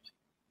appropriately.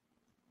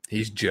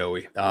 He's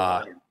Joey.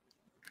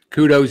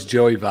 Kudos,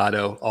 Joey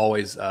Votto,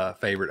 always a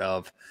favorite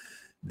of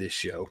this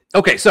show.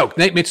 Okay, so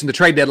Nate mentioned the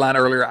trade deadline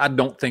earlier. I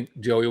don't think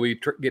Joey will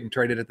be getting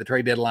traded at the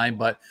trade deadline,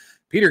 but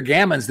Peter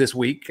Gammons this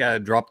week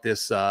dropped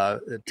this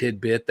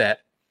tidbit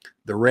that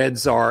the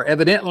Reds are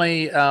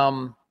evidently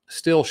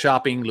still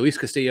shopping Luis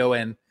Castillo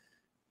and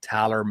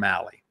Tyler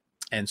Mahle.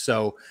 And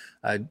so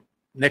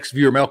next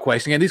viewer mail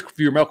question. And these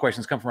viewer mail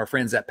questions come from our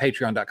friends at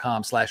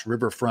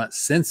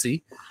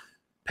patreon.com/riverfrontcincy.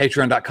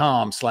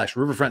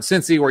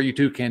 Patreon.com/riverfrontcincy, where you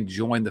too can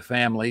join the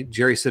family.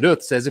 Jerry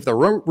Seduth says, if the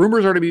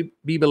rumors are to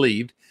be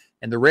believed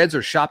and the Reds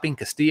are shopping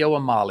Castillo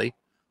and Mahle,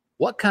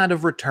 what kind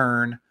of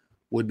return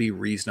would be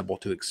reasonable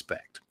to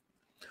expect?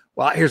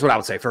 Well, here's what I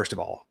would say. First of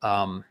all,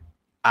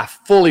 I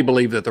fully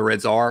believe that the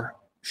Reds are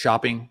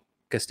shopping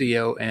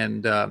Castillo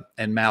and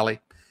Mahle.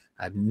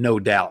 I have no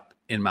doubt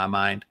in my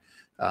mind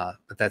that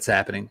that's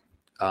happening.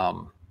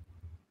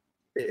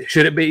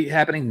 Should it be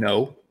happening?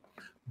 No,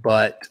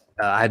 but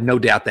I have no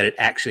doubt that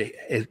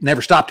it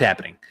never stopped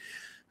happening.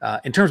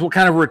 In terms of what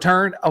kind of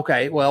return,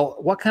 okay, well,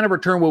 what kind of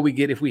return will we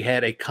get if we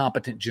had a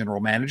competent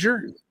general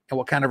manager? And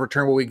what kind of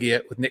return will we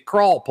get with Nick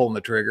Krall pulling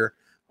the trigger?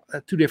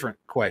 Two different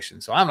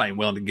questions. So I'm not even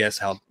willing to guess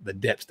how the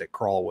depths that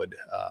Krall would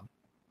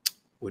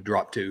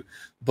drop to.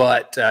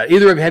 But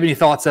either of you have any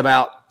thoughts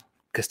about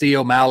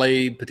Castillo,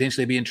 Mahle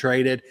potentially being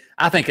traded?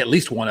 I think at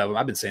least one of them,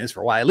 I've been saying this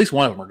for a while, at least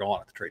one of them are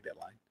gone at the trade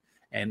deadline.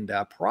 And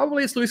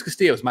probably it's Luis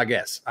Castillo is my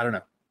guess. I don't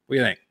know. What do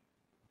you think?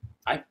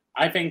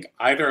 I think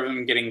either of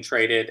them getting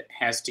traded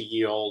has to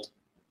yield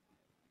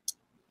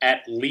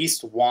at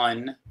least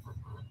one,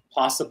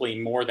 possibly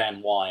more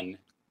than one,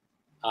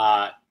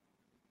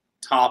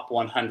 top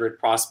 100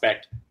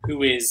 prospect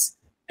who is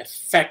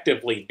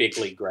effectively big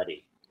league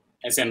ready,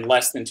 as in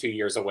less than 2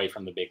 years away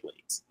from the big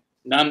leagues.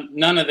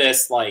 None of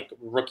this like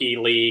rookie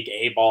league,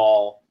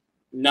 A-ball,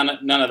 none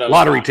of those.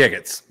 Lottery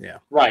tickets, yeah.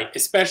 Right,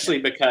 especially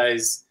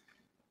because,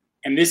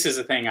 and this is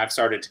a thing I've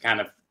started to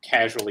kind of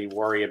casually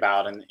worry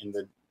about in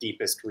the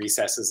deepest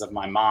recesses of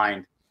my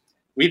mind.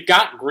 We've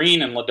got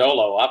Green and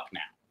Lodolo up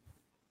now,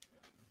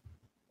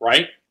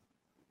 right?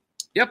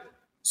 Yep.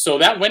 So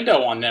that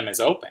window on them is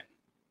open.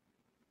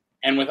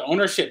 And with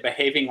ownership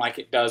behaving like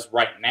it does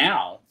right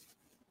now,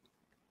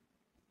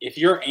 if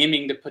you're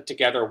aiming to put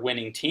together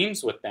winning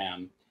teams with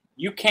them,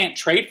 you can't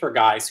trade for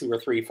guys who are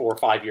 3, 4,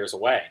 5 years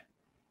away.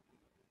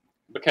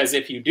 Because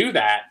if you do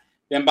that,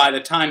 then by the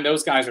time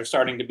those guys are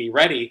starting to be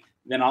ready,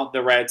 then all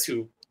the Reds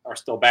who are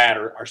still bad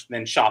are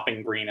then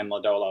shopping Green and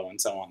Lodolo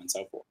and so on and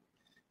so forth.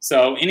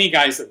 So any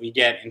guys that we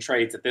get in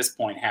trades at this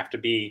point have to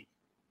be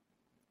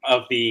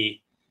of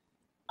the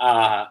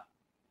high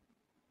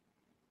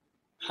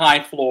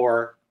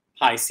floor,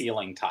 high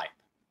ceiling type.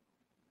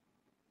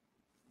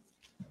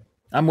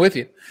 I'm with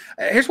you.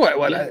 Here's what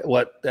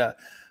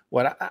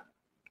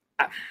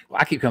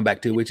I keep coming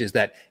back to, which is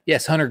that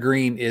yes, Hunter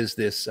Green is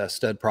this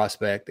stud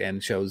prospect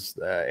and shows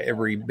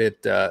every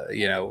bit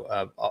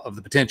of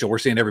the potential. We're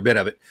seeing every bit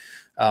of it.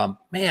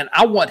 Man,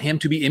 I want him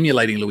to be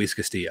emulating Luis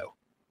Castillo.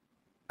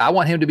 I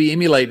want him to be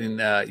emulating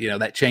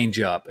that change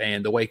up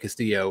and the way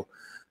Castillo.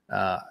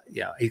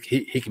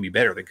 He can be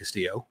better than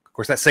Castillo. Of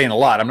course, that's saying a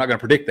lot. I'm not going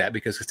to predict that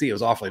because Castillo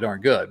is awfully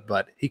darn good,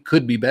 but he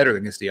could be better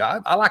than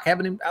Castillo. I like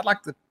having him. I'd like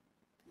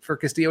for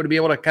Castillo to be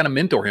able to kind of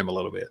mentor him a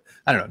little bit.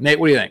 I don't know. Nate,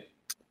 what do you think?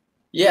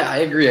 Yeah, I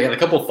agree. I got a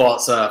couple of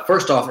thoughts.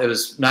 First off, it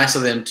was nice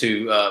of them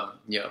to,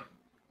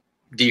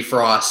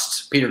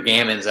 defrost Peter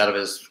Gammons out of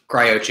his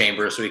cryo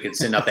chamber so he could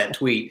send out that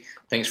tweet.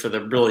 Thanks for the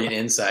brilliant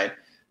insight.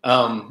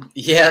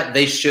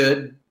 They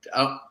should.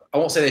 I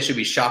won't say they should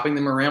be shopping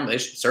them around, but they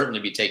should certainly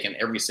be taking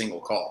every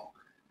single call.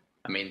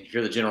 I mean, if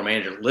you're the general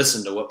manager,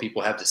 listen to what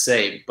people have to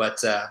say.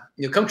 But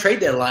come trade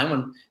deadline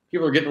when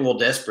people are getting a little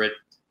desperate,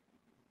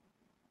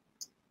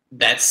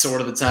 that's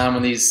sort of the time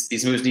when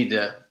these moves need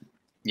to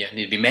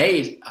be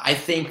made. I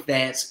think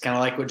that's kind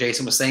of like what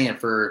Jason was saying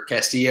for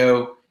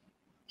Castillo.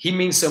 He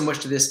means so much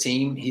to this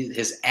team.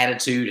 His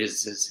attitude,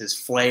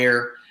 his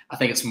flair. I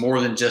think it's more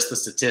than just the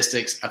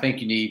statistics. I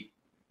think you need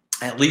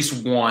at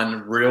least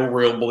one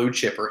real blue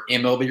chipper,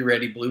 MLB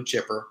ready blue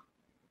chipper,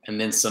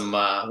 and then some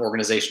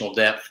organizational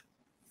depth.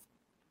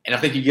 And I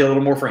think you get a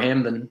little more for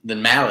him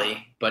than Mahle.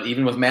 But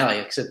even with Mahle,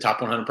 like I said,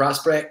 top 100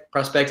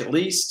 prospect at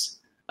least,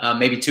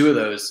 maybe two of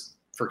those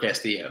for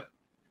Castillo.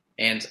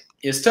 And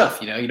it's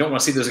tough. You don't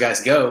want to see those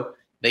guys go.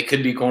 They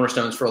could be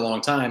cornerstones for a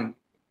long time,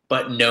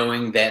 but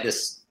knowing that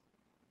this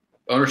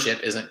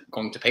ownership isn't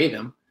going to pay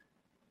them.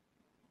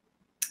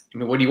 I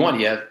mean, what do you want?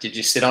 Did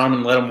you sit on them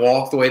and let them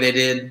walk the way they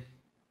did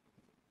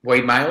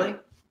Wade Miley?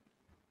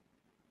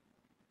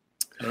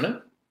 I don't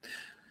know.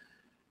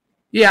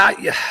 Yeah,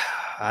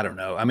 I don't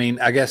know. I mean,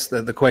 I guess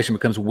the question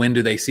becomes, when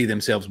do they see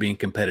themselves being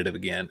competitive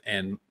again?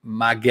 And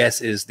my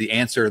guess is the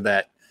answer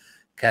that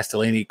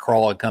Castellini,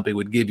 Krall, and company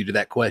would give you to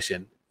that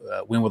question,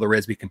 when will the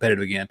Reds be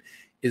competitive again,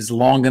 is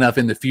long enough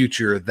in the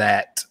future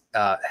that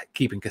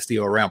keeping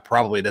Castillo around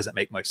probably doesn't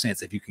make much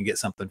sense if you can get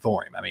something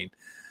for him. I mean,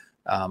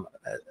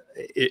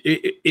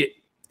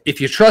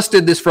 if you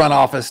trusted this front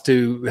office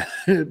to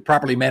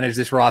properly manage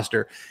this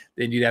roster,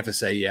 then you'd have to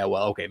say, yeah,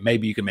 well, okay,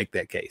 maybe you can make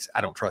that case.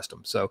 I don't trust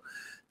them. So,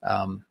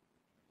 but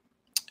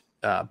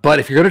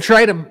if you're going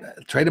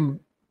to trade them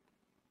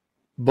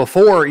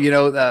before,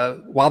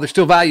 while they're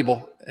still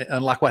valuable,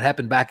 unlike what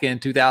happened back in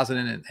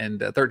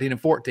 2013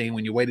 and 14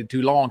 when you waited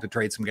too long to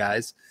trade some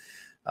guys.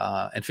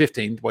 and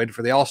 15, waited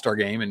for the All-Star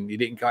game, and you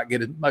didn't quite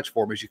get as much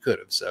for him as you could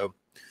have. So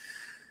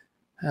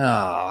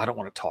I don't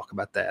want to talk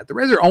about that. The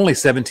Reds are only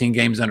 17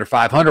 games under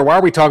 500. Why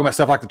are we talking about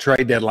stuff like the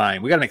trade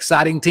deadline? We got an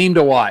exciting team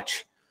to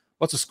watch.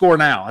 What's the score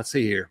now? Let's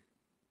see here.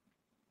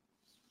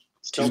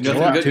 Still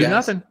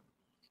 2-0.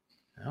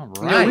 All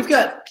right.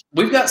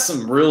 We've got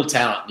some real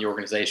talent in the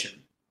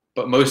organization,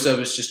 but most of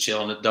us just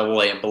chilling at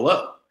Double-A and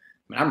below. I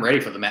mean, I'm ready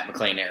for the Matt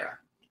McLain era.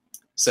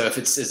 So if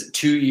is it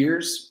 2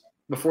 years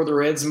before the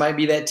Reds might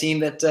be that team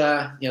that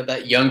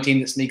that young team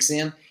that sneaks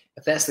in?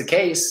 If that's the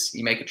case,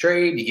 you make a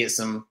trade, you get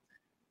some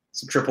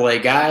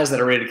AAA guys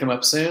that are ready to come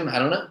up soon. I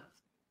don't know.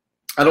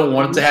 I don't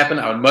want it to happen.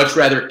 I would much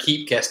rather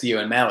keep Castillo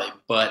and Malley,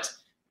 but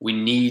we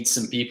need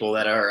some people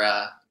that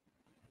are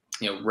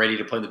ready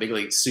to play in the big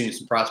leagues soon,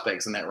 some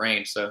prospects in that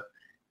range. So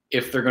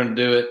if they're going to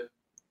do it,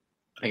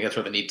 I think that's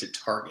what they need to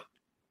target.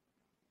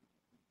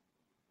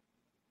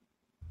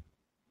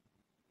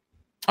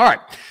 All right.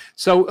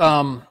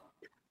 So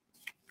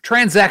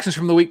transactions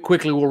from the week,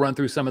 quickly we'll run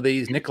through some of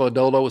these. Nick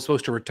Lodolo was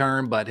supposed to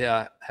return, but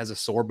has a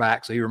sore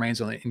back, so he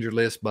remains on the injured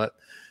list. But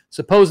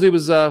supposedly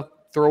was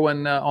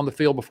throwing on the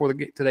field before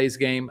today's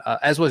game,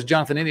 as was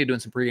Jonathan India doing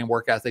some pregame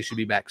workouts. They should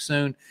be back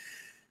soon.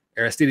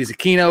 Aristides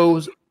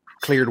Aquino's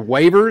cleared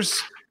waivers.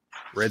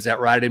 Reds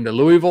outrighted him to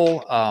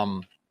Louisville.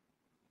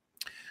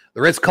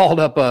 The Reds called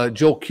up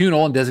Joel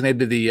Kuhnel and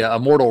designated the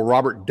immortal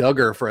Robert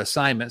Duggar for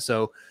assignment.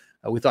 So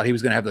we thought he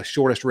was going to have the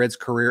shortest Reds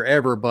career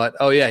ever. But,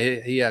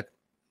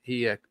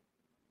 he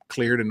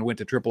cleared and went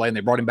to AAA, and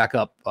they brought him back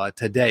up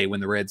today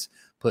when the Reds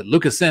put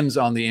Lucas Sims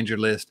on the injured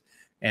list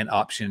and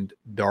optioned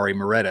Dari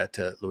Moreta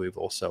to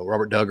Louisville. So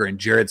Robert Duggar and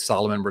Jared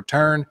Solomon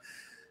return.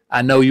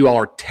 I know you all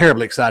are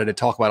terribly excited to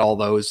talk about all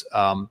those,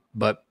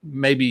 but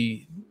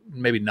maybe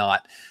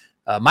not.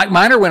 Mike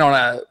Minor went on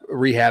a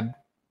rehab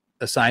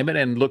assignment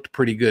and looked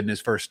pretty good in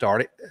his first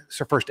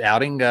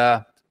outing.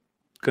 Going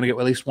to get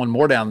at least one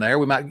more down there.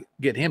 We might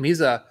get him. He's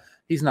not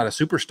a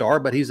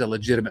superstar, but he's a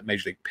legitimate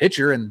major league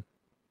pitcher. And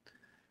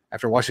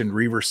after watching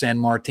Reaver San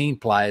Martin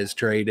ply his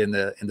trade in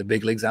the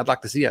big leagues, I'd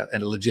like to see a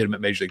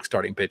legitimate major league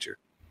starting pitcher.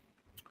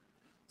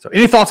 So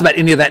any thoughts about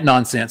any of that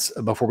nonsense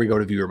before we go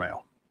to viewer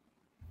mail?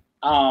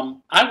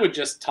 I would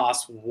just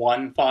toss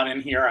one thought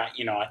in here. I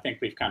think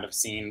we've kind of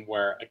seen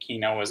where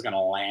Aquino is going to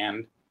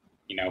land.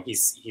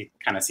 He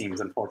kind of seems,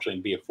 unfortunately,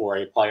 to be a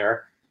 4A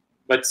player.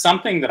 But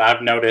something that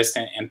I've noticed,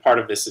 and part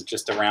of this is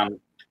just around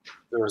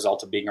the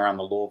result of being around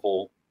the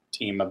Louisville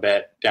team a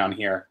bit down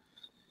here,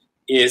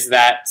 is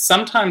that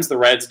sometimes the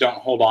Reds don't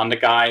hold on to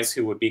guys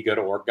who would be good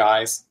org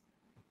guys.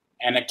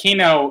 And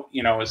Aquino,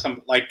 is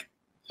like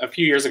a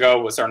few years ago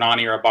was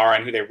Hernani or Ibarra,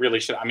 and who they really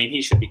should. I mean,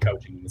 he should be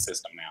coaching in the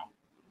system now.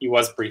 He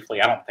was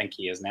briefly. I don't think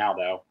he is now,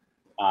 though.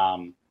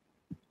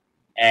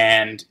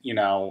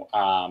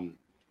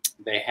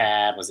 They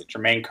had, was it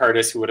Jermaine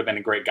Curtis, who would have been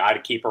a great guy to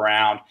keep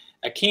around.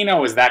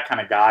 Aquino is that kind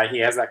of guy. He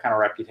has that kind of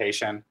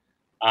reputation.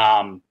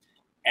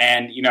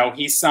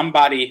 He's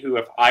somebody who,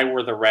 if I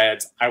were the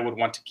Reds, I would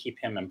want to keep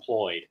him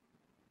employed.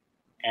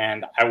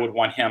 And I would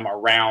want him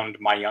around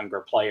my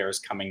younger players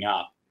coming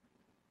up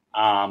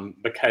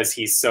because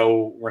he's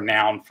so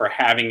renowned for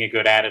having a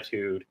good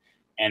attitude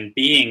and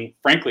being,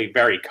 frankly,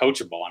 very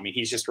coachable. I mean,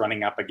 he's just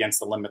running up against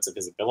the limits of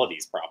his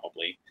abilities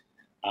probably.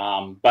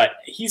 But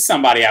he's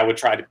somebody I would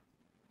try to,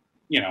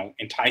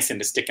 entice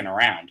into sticking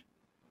around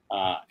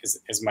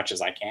as much as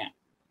I can.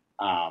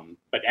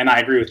 And I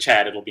agree with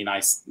Chad. It'll be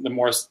nice. The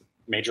more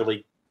major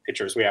league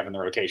pitchers we have in the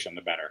rotation,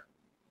 the better.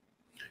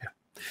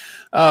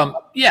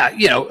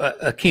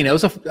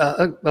 Aquino's a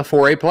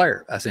 4A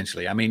player,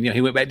 essentially. I mean,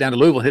 he went back down to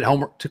Louisville, hit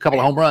a couple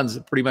of home runs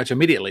pretty much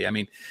immediately. I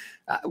mean,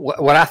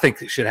 what I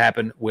think should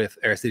happen with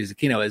Aristides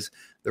Aquino is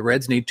the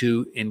Reds need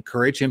to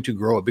encourage him to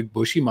grow a big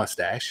bushy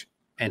mustache,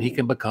 and he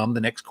can become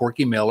the next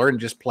Corky Miller and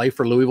just play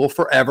for Louisville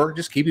forever.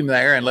 Just keep him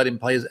there and let him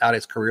play out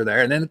his career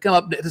there, and then come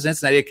up to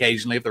Cincinnati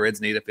occasionally if the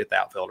Reds need a fifth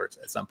outfielder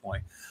at some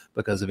point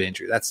because of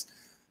injury. That's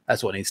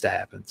what needs to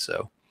happen.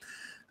 So,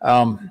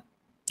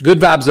 good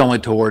vibes only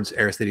towards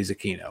Aristides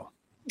Aquino.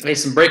 Hey,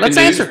 some breaking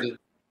news.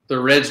 The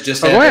Reds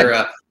just had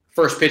their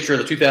first pitcher of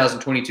the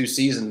 2022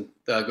 season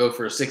go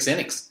for 6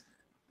 innings.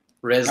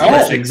 Reds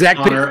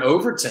Connor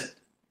Overton.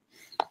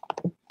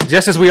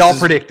 Just as we all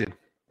predicted.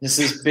 This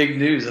is big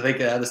news. I think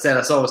the stat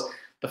I saw was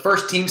the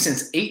first team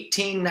since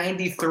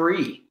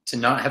 1893 to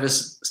not have a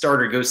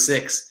starter go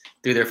 6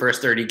 through their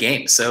first 30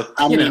 games. So,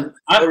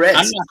 the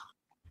Reds.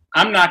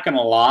 I'm not going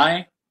to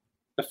lie.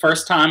 The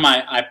first time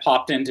I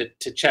popped in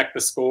to check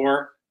the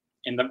score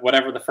in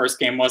whatever the first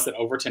game was that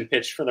Overton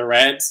pitched for the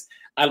Reds,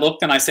 I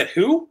looked and I said,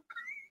 who?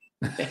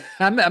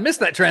 I missed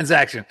that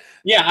transaction.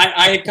 Yeah,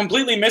 I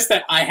completely missed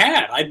that.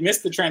 I'd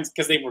missed the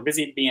because they were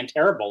busy being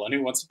terrible, and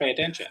who wants to pay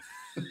attention?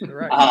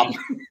 Right.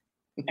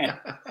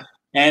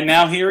 And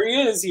now here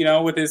he is,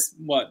 with his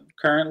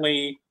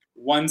currently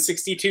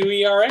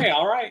 1.62 ERA.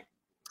 All right,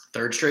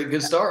 third straight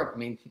good start. I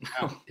mean,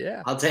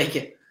 yeah, I'll take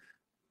it.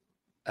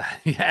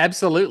 Yeah,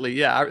 absolutely.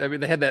 Yeah, I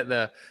mean they had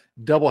the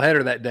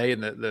doubleheader that day,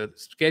 and the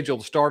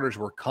scheduled starters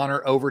were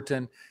Connor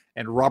Overton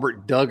and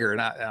Robert Duggar,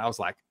 and I was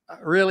like,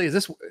 really? Is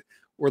this?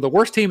 the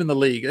worst team in the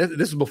league.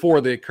 This is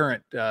before the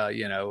current,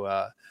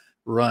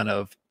 run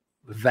of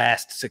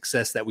vast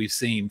success that we've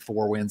seen,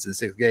 4 wins in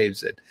 6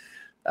 games.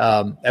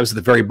 That was at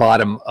the very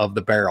bottom of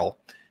the barrel.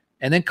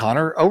 And then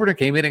Connor Overton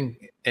came in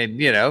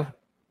and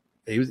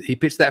he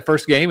pitched that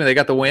first game and they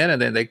got the win,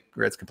 and then the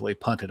Reds completely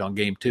punted on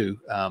game 2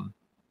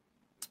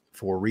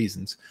 for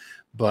reasons.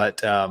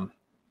 But what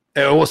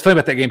was funny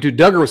about that game too,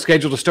 Duggar was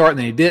scheduled to start and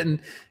then he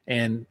didn't.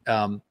 And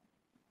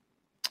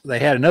they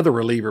had another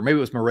reliever. Maybe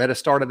it was Moretta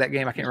started that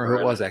game. I can't remember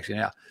who it was actually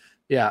now.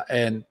 Yeah.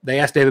 And they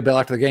asked David Bell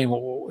after the game,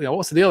 well,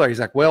 what's the deal there? He's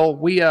like, well,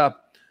 we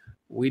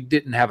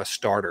didn't have a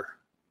starter.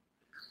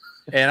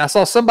 And I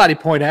saw somebody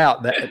point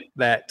out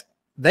that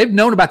they've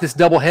known about this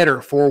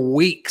doubleheader for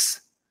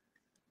weeks,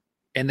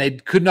 and they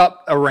could not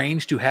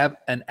arrange to have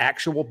an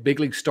actual big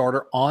league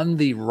starter on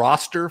the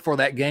roster for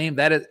that game.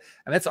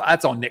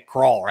 That's on Nick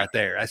Krall right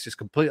there. That's just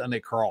completely on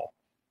Nick Krall.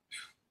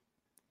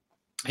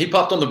 He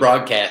popped on the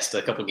broadcast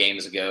a couple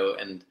games ago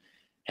and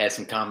had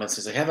some comments.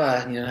 He's like,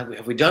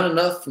 have we done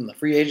enough from the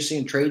free agency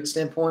and trade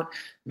standpoint?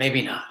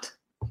 Maybe not.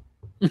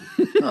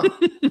 Oh.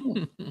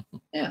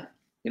 Yeah.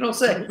 You don't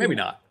say. Maybe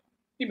not.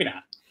 Maybe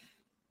not.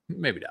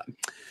 Maybe not.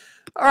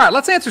 All right,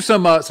 let's answer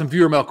some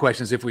viewer mail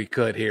questions if we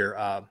could here.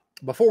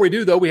 Before we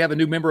do, though, we have a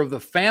new member of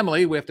the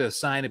family. We have to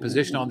assign a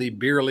position on the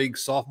beer league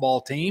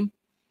softball team.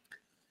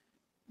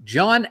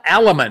 John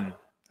Alleman.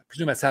 I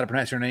presume that's how to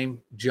pronounce your name.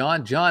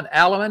 John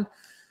Alleman.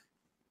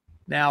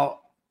 Now,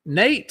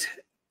 Nate,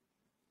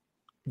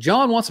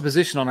 John wants a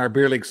position on our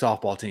beer league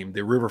softball team,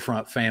 the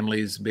Riverfront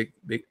family's big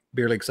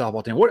beer league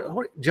softball team.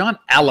 What John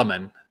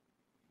Alleman,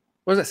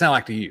 what does that sound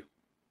like to you?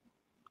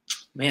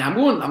 Man,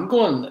 I'm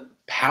going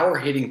power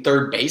hitting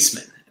third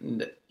baseman.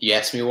 And you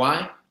ask me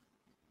why?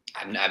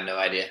 I have no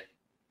idea.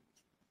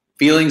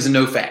 Feelings and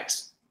no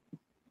facts.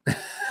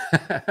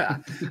 I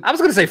was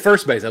going to say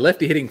first base. A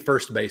lefty hitting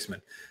first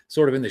baseman,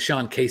 sort of in the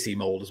Sean Casey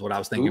mold is what I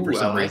was thinking for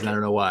some reason. I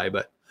don't know why,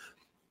 but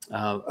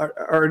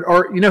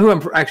or you know who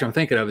I'm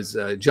thinking of is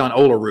John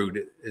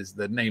Olerud is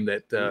the name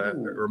that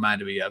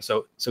reminded me of.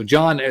 So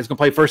John is going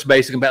to play first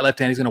base. He's going to bat left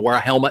hand. He's going to wear a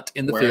helmet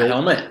in the field. A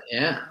helmet,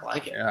 yeah, I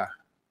like it. Yeah.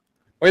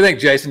 What do you think,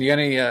 Jason? You got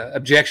any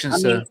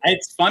objections to?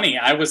 It's funny.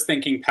 I was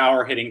thinking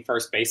power hitting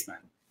first baseman.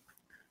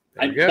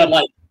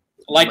 But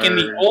like in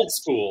the old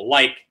school,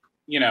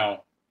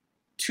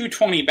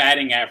 220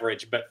 batting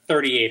average, but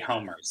 38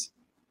 homers.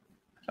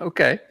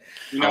 Okay.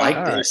 I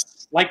like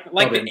this. Like the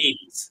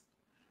 80s.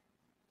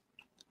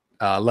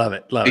 Love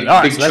it. Big, All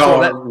right, big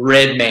jaw,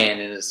 red man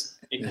in his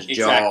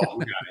jaw.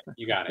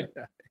 You got it.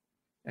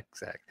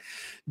 Exactly.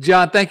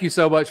 John, thank you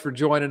so much for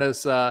joining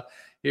us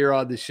here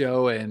on the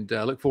show, and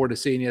look forward to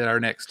seeing you at our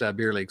next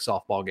beer league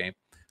softball game,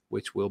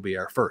 which will be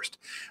our first.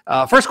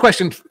 First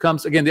question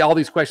comes, again, all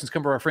these questions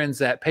come from our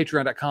friends at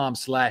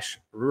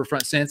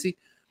patreon.com/RiverfrontCincy.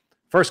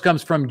 First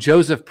comes from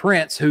Joseph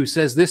Prince, who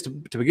says this to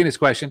begin his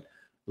question,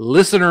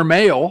 listener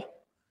mail.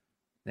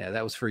 Yeah,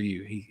 that was for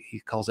you.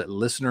 He calls it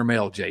listener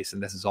mail, Jason.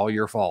 This is all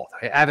your fault.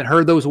 I haven't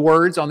heard those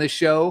words on this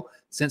show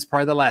since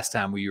probably the last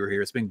time we were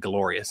here. It's been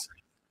glorious.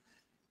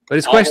 But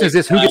his question is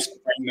this, who gets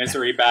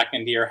misery back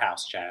into your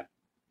house, Chad?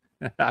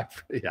 I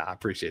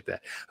appreciate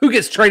that. Who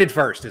gets traded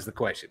first is the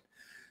question.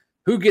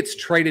 Who gets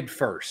traded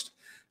first?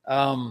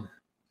 I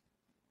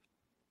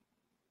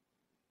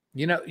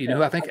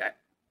think.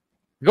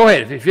 Go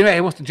ahead. If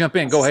anybody wants to jump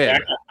in, go ahead.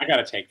 I got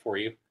a take for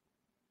you.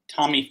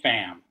 Tommy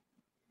Pham.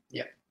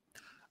 Yeah.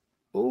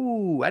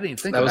 Ooh, I didn't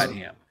think about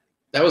him.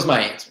 That was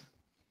my answer.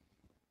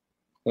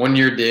 1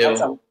 year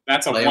deal.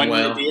 That's a 1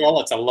 year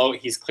deal. It's a low.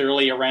 He's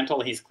clearly a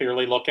rental. He's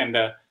clearly looking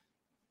to,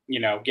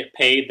 get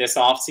paid this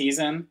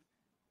offseason.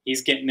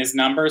 He's getting his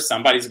numbers.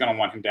 Somebody's going to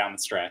want him down the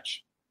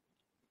stretch.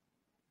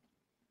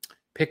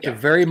 Pick the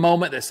very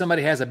moment that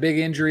somebody has a big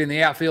injury in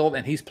the outfield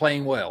and he's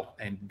playing well,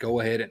 and go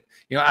ahead and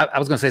I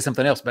was going to say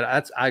something else,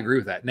 but I agree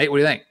with that. Nate, what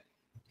do you think?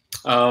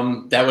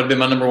 That would have been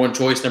my number one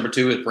choice. Number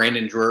 2 is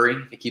Brandon Drury.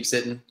 If he keeps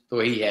hitting the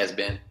way he has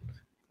been,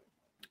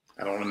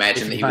 I don't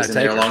imagine that he was in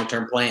their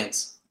long-term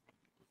plans.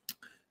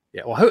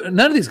 Yeah, well,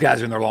 none of these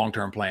guys are in their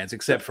long-term plans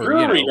except for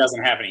Drury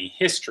doesn't have any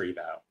history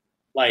though.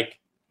 Like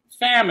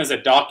Pham is a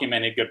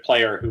documented good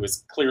player who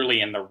is clearly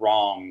in the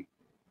wrong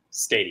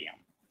stadium.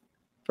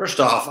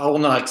 First off, I will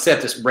not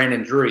accept this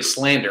Brandon Drury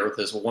slander with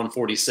his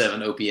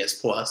 147 OPS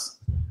plus.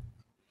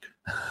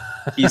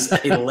 He's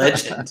a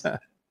legend.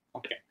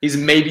 Okay. He's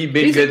maybe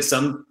been good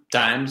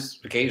sometimes,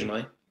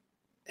 occasionally.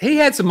 He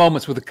had some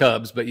moments with the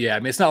Cubs, but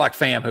it's not like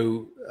Pham,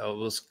 who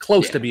was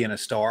close to being a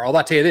star. Although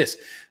I tell you this,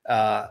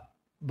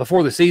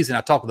 before the season,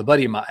 I talked with a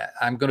buddy of mine.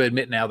 I'm going to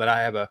admit now that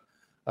I have a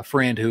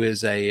friend who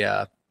is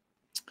a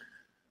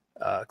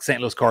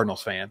St. Louis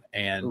Cardinals fan,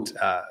 and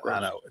I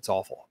know it's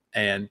awful.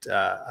 And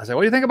I said,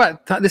 what do you think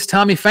about this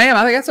Tommy Pham?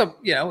 I think that's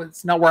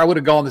it's not where I would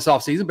have gone this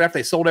offseason, but after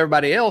they sold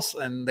everybody else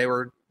and they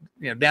were,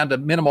 down to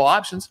minimal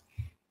options,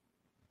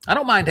 I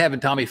don't mind having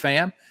Tommy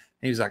Pham. And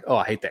he was like, oh,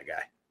 I hate that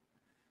guy.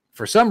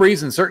 For some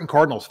reason, certain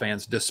Cardinals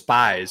fans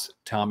despise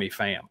Tommy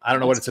Pham. I don't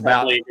know what it's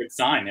about. Probably a good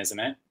sign, isn't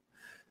it?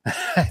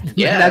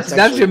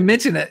 That's you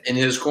mention it in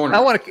his corner. I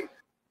want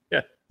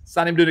to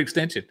sign him to an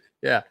extension.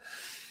 Yeah.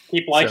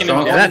 Keep liking So-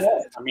 him.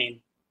 Yeah, I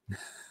mean,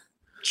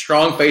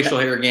 Strong facial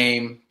hair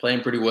game,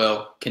 playing pretty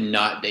well.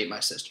 Cannot date my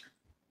sister.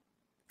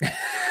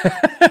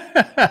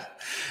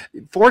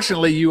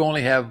 Fortunately, you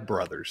only have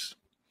brothers.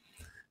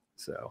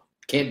 So,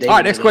 Can't date. all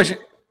right, next me. question.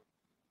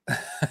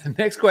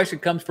 Next question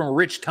comes from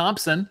Rich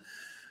Thompson.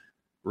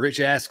 Rich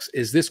asks,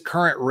 is this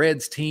current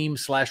Reds team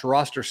 /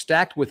 roster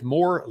stacked with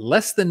more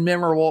less than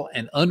memorable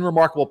and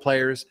unremarkable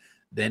players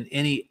than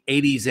any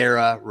 80s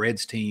era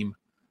Reds team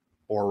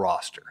or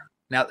roster?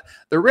 Now,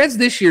 the Reds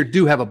this year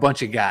do have a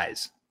bunch of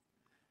guys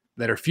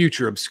that are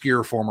future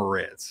obscure former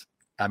Reds.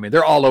 I mean,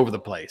 they're all over the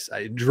place.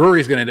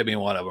 Drury's going to end up being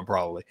one of them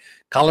probably.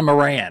 Colin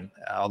Moran,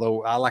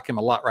 although I like him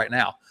a lot right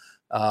now.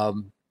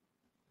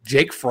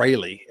 Jake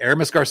Fraley,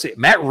 Aramis Garcia,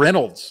 Matt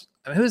Reynolds.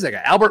 I mean, who's that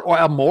guy? Albert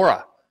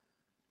Almora.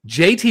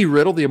 JT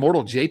Riddle, the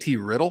immortal JT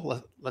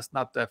Riddle. Let's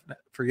not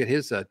forget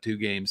his 2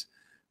 games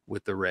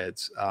with the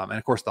Reds. And,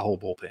 of course, the whole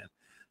bullpen.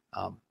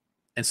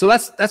 And so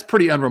that's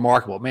pretty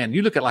unremarkable. Man,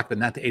 you look at like the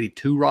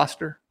 1982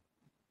 roster.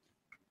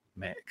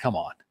 Man, come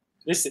on.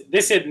 this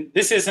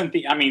isn't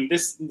the. I mean,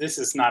 this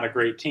is not a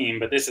great team,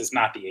 but this is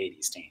not the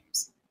 '80s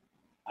teams.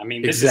 I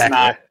mean, this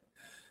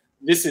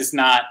is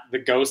not the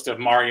ghost of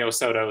Mario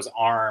Soto's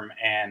arm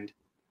and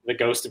the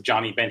ghost of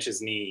Johnny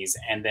Bench's knees,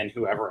 and then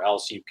whoever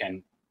else you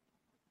can,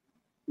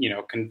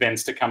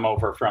 convince to come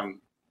over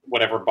from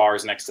whatever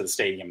bars next to the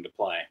stadium to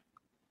play.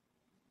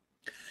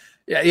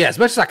 Yeah. As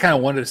much as I kind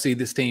of wanted to see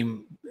this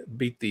team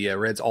beat the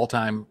Reds'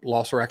 all-time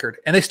loss record,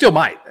 and they still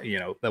might.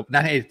 The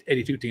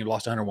 1982 team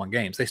lost 101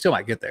 games. They still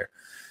might get there.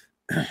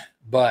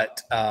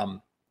 But I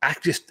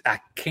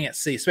can't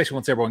see, especially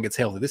once everyone gets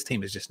healthy, this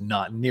team is just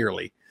not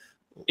nearly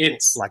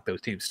like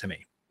those teams to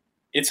me.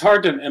 It's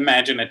hard to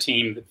imagine a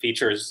team that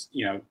features,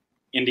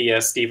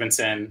 India,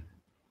 Stevenson,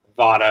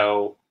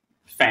 Votto,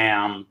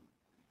 Pham,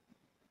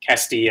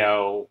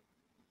 Castillo,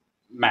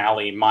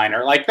 Malley,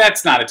 Minor. Like,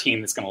 that's not a team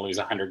that's going to lose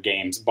 100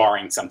 games,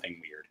 barring something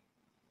weird.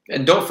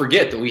 And don't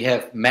forget that we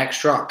have Max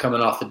Strock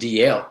coming off the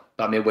DL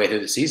about midway through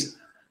the season.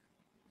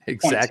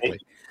 Exactly.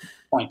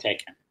 Point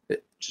taken.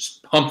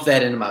 Just pump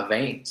that into my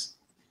veins.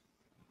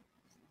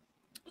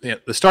 Yeah,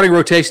 the starting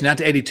rotation out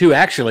to 82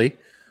 actually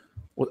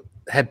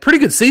had pretty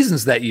good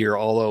seasons that year,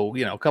 although,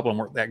 a couple of them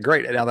weren't that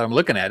great. Now that I'm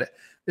looking at it,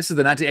 this is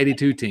the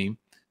 1982 team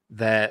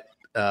that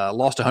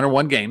lost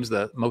 101 games,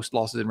 the most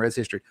losses in Reds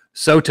history.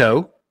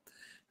 Soto,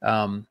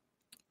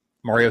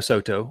 Mario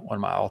Soto, one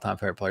of my all-time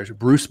favorite players.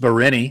 Bruce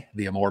Bareni,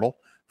 the immortal.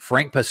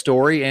 Frank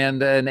Pastore,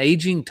 and an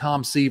aging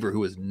Tom Seaver,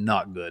 who was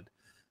not good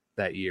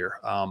that year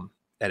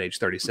at age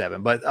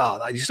 37. But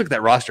I just look at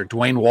that roster.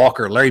 Dwayne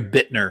Walker, Larry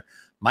Bittner,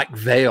 Mike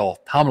Vail,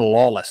 Tom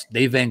Lawless,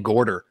 Dave Van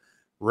Gorder,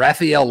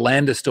 Rafael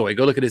Landestoy.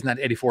 Go look at his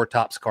 1984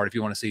 Topps card if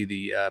you want to see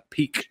the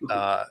peak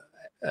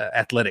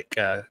athletic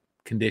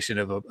condition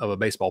of a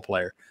baseball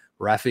player.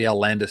 Rafael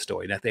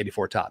Landestoy,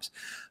 1984 Topps.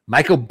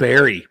 Michael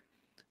Berry.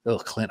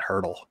 Clint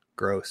Hurdle.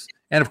 Gross.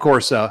 And, of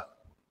course,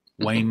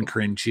 Wayne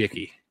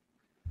Krenchicki.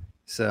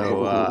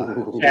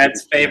 So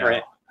Chad's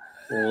favorite.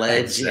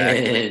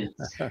 Legend.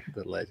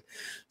 The legend.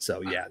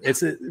 So yeah,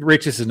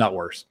 Rich, this is not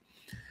worse.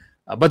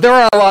 But there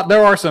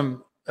are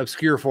some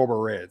obscure former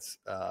Reds.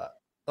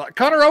 Like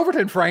Connor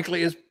Overton,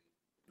 frankly,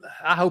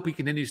 I hope he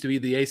continues to be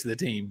the ace of the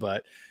team,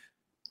 but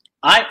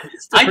I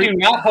do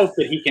not hope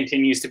that he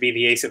continues to be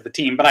the ace of the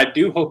team, but I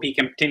do hope he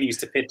continues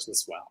to pitch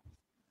this well.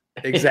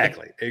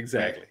 Exactly.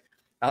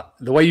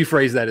 The way you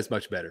phrase that is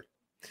much better.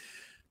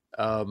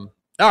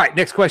 All right,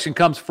 next question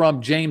comes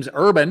from James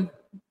Urban.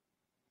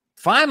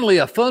 Finally,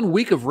 a fun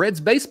week of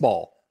Reds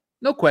baseball.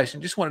 No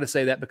question. Just wanted to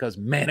say that because,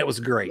 man, it was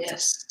great.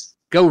 Yes.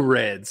 Go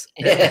Reds.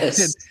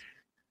 Yes.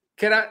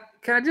 Can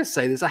I just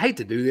say this? I hate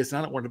to do this, and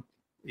I don't want to,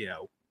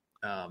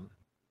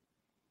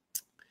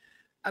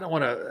 I don't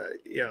want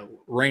to,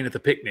 rain at the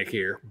picnic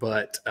here,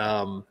 but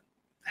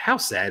how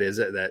sad is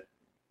it that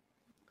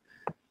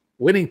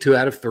winning 2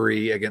 out of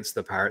 3 against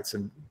the Pirates,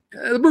 and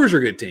the Brewers are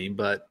a good team,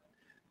 but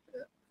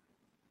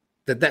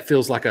that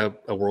feels like a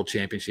world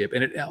championship.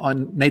 And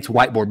on Nate's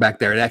whiteboard back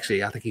there, I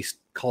think he's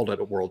called it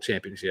a world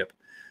championship.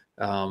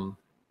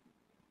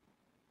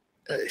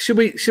 Should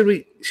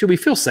we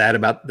feel sad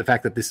about the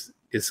fact that this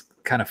is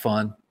kind of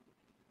fun?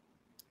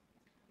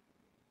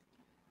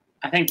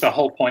 I think the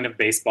whole point of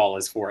baseball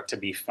is for it to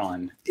be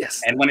fun.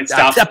 Yes. And when it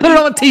stops, I put it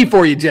on the tee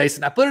for you,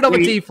 Jason. I put it on the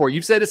tee for you.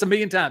 You've said this a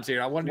million times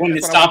here. When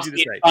it stops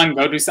being fun,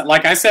 go do something.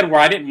 Like I said, where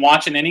I didn't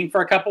watch an inning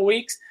for a couple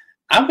weeks,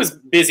 I was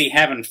busy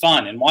having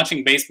fun, and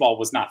watching baseball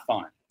was not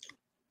fun.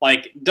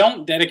 Like,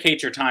 don't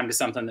dedicate your time to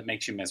something that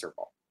makes you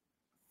miserable.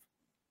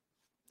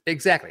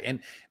 Exactly. And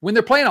when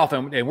they're playing off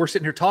them and we're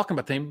sitting here talking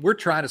about them, we're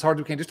trying as hard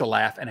as we can just to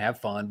laugh and have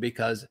fun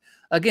because,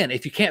 again,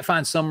 if you can't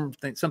find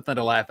something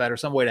to laugh at or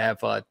some way to have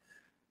fun,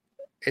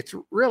 it's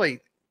really,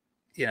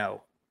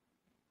 of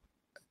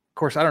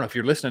course, I don't know if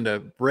you're listening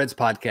to Reds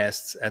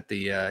podcasts at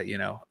the,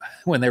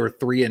 when they were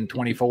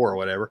 3-24 or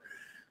whatever,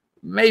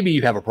 maybe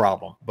you have a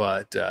problem,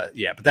 but but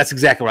that's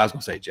exactly what I was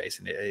going to say,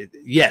 Jason.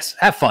 Yes,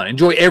 have fun.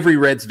 Enjoy every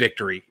Reds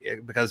victory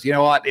because you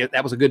know what?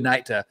 That was a good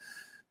night to,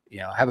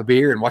 have a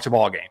beer and watch a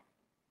ball game.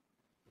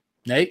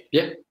 Nate?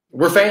 Yep.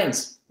 We're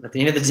fans. At the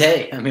end of the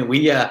day, I mean, we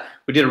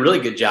did a really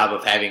good job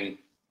of having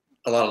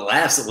a lot of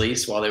laughs, at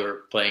least, while they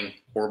were playing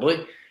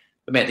horribly.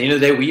 But, man, at the end of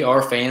the day, we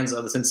are fans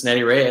of the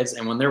Cincinnati Reds,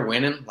 and when they're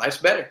winning, life's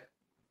better.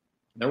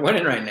 They're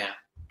winning right now,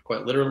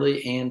 quite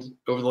literally, and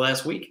over the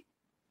last week.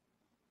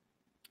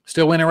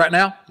 Still winning right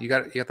now? You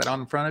got that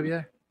on in front of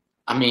you?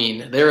 I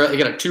mean, they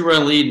got a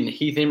 2-run lead, and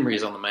Heath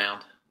Embry's on the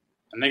mound.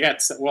 And they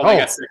got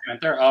second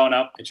there. Oh,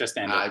 no, it just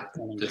ended.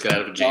 Just got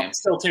out of a jam.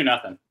 Still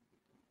 2-0.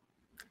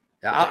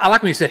 Yeah, I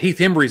like when you said Heath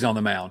Embry's on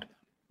the mound,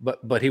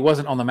 but he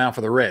wasn't on the mound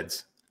for the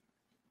Reds.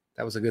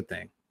 That was a good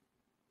thing.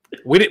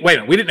 We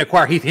didn't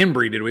acquire Heath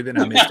Embry, did we? Then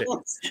I missed it.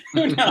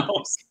 Who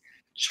knows?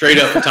 Straight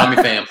up for Tommy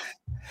Pham.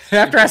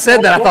 After I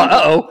said that, I thought,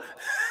 uh-oh.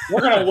 We're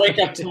going to wake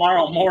up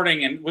tomorrow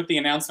morning and with the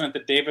announcement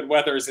that David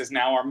Weathers is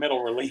now our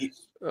middle relief.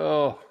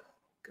 Oh,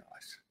 gosh.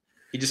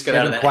 He just got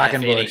out of that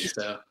Quackenbush.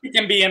 so he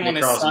can be in when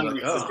his son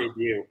makes his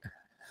debut.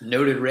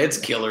 Noted Reds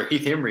killer,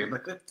 Heath Embry. I'm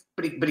like,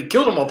 but he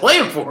killed him while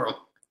playing for him.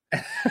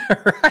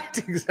 Right,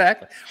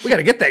 exactly. We got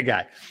to get that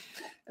guy.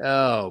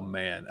 Oh,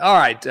 man. All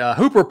right,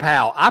 Hooper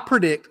Powell. I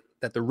predict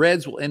that the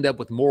Reds will end up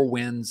with more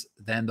wins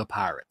than the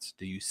Pirates.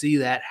 Do you see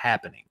that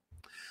happening?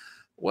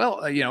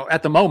 Well,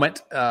 at the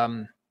moment,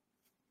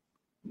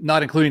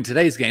 not including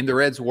today's game, the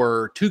Reds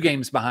were 2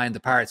 games behind the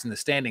Pirates in the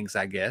standings,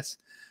 I guess.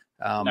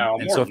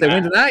 And so if they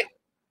win tonight,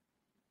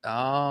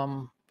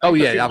 I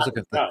was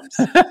looking for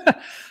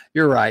that.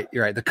 You're right.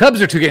 The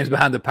Cubs are 2 games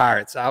behind the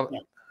Pirates.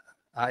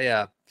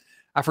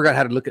 I forgot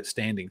how to look at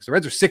standings. The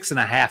Reds are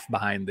 6.5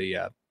 behind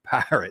the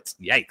Pirates.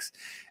 Yikes.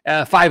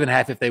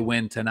 5.5 if they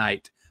win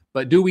tonight.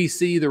 But do we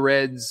see the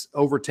Reds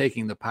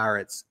overtaking the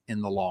Pirates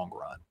in the long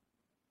run?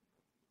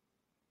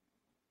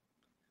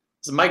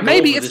 So my goal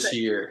for this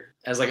year,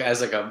 as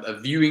a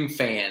viewing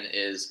fan,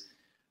 is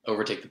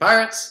overtake the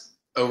Pirates,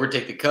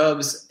 overtake the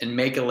Cubs, and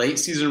make a late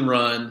season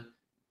run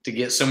to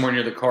get somewhere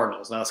near the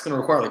Cardinals. Now it's going to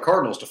require the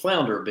Cardinals to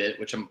flounder a bit,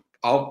 which I'm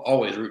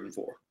always rooting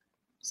for.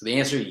 So the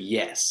answer is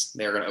yes,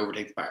 they're going to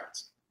overtake the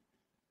Pirates.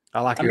 I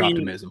like your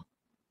optimism.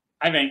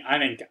 I think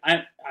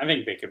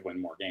they could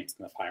win more games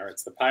than the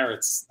Pirates. The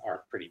Pirates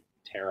are pretty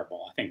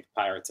terrible. I think the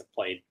Pirates have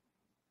played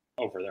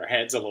over their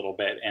heads a little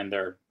bit, and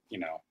they're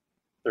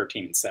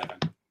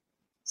 13-7.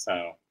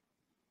 So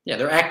yeah,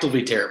 they're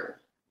actively terrible.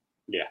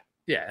 Yeah,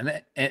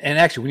 and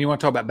actually, when you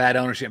want to talk about bad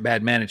ownership,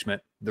 bad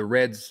management, the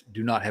Reds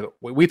do not have it.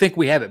 We think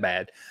we have it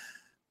bad.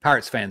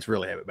 Pirates fans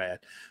really have it bad.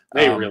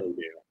 They really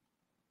do.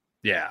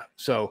 Yeah,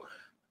 so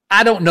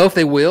I don't know if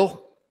they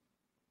will,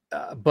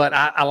 but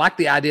I like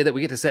the idea that we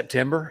get to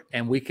September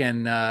and we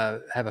can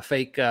have a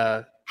fake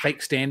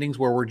standings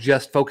where we're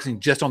just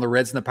focusing just on the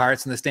Reds and the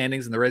Pirates in the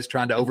standings, and the Reds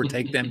trying to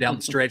overtake them down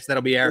the stretch.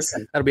 That'll be our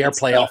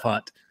playoff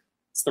hunt.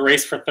 It's the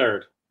race for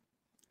third.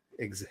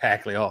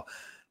 Exactly. Oh,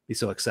 be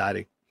so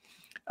exciting.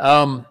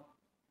 All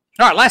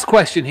right, last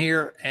question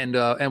here, and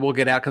we'll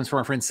get out. Comes from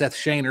our friend Seth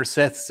Shaner.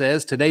 Seth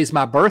says, "Today's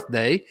my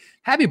birthday.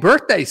 Happy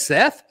birthday,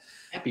 Seth."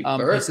 Happy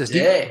birthday. He says,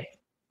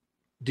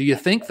 do you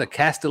think the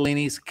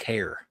Castellinis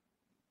care?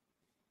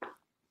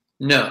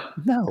 No.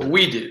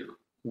 We do.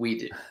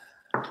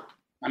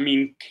 I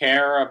mean,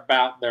 care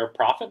about their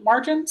profit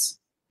margins?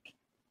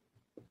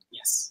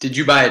 Yes. Did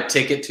you buy a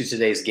ticket to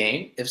today's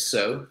game? If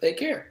so, they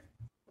care.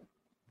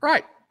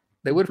 Right.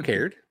 They would have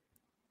cared.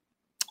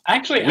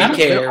 Actually, we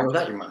care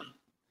without your money.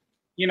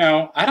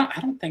 I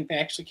don't think they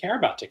actually care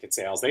about ticket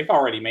sales. They've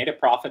already made a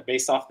profit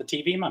based off the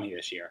TV money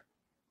this year.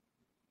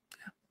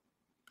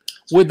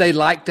 Would they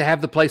like to have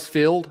the place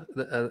filled,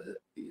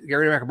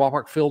 Gary American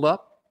Ballpark filled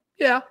up?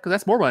 Yeah, because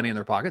that's more money in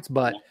their pockets.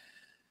 But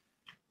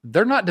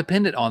they're not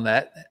dependent on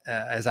that,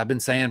 as I've been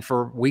saying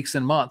for weeks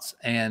and months.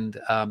 And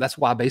that's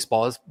why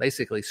baseball is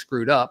basically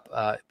screwed up,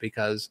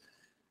 because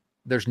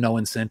there's no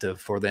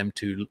incentive for them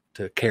to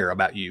care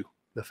about you,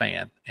 the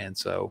fan. And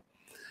so,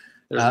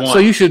 so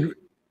you should.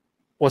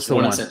 What's the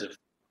one incentive?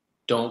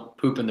 Don't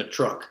poop in the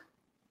truck.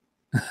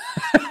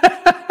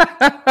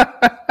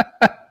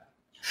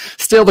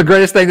 Still the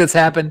greatest thing that's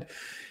happened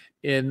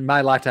in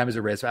my lifetime as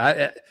a Reds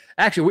fan.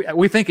 Actually,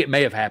 we think it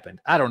may have happened.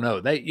 I don't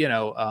know. They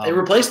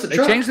replaced the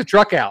truck. They changed the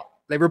truck out.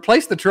 They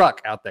replaced the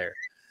truck out there.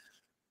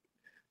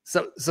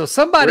 So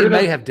somebody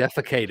may have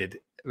defecated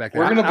back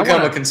there. We're going to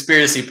become a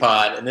conspiracy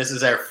pod, and this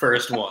is our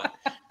first one.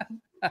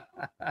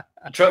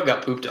 The truck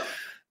got pooped on.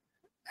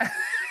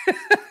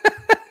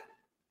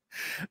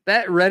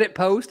 That Reddit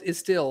post is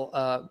still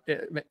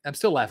I'm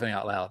still laughing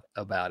out loud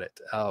about it.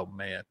 Oh,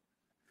 man.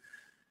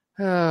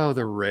 Oh,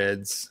 the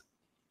Reds.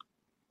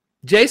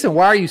 Jason,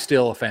 why are you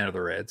still a fan of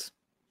the Reds?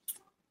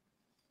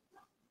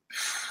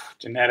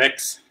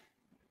 Genetics.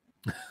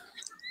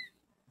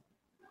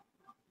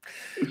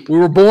 We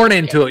were born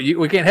into it.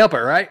 We can't help it,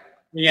 right?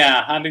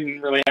 Yeah, I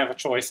didn't really have a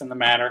choice in the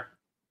matter.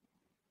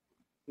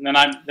 And then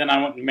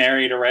I went and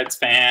married a Reds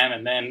fan,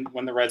 and then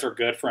when the Reds were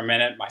good for a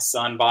minute, my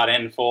son bought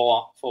in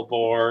full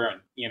bore,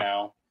 and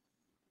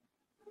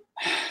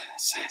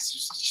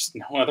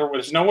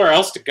there's nowhere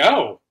else to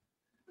go.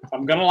 If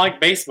I'm gonna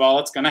like baseball,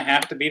 it's gonna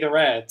have to be the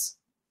Reds.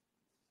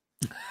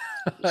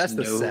 That's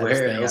the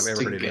saddest thing I've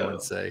ever heard anyone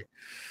say.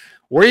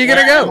 Where are you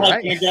gonna go?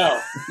 Right?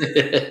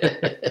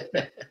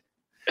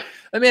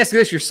 Let me ask you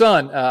this: your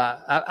son,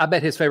 I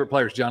bet his favorite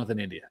player is Jonathan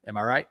India. Am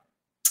I right?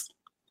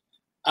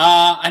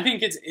 I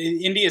think it's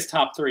India's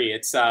top three.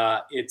 It's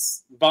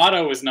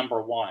Votto is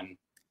number one.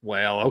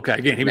 Well, okay.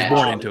 Again, he was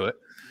born into it.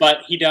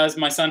 But he does.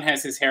 My son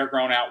has his hair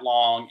grown out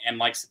long and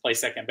likes to play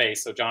second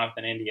base, so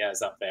Jonathan India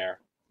is up there.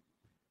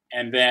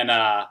 And then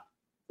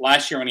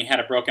last year when he had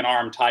a broken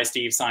arm, Ty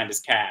Steve signed his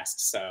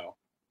cast. So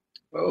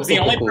it was the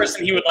only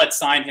person he would let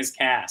sign his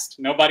cast.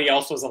 Nobody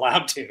else was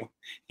allowed to.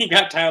 He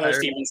got Tyler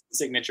Stevenson's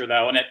signature,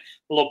 though, and a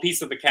little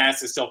piece of the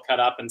cast is still cut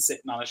up and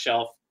sitting on a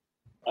shelf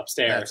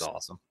upstairs. That's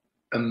awesome.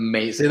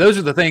 Amazing. See, those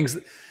are the things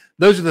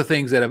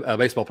that a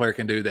baseball player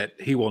can do that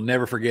he will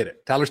never forget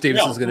it. Tyler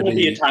Stevenson's going to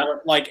be a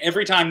Tyler. Like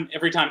every time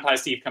Ty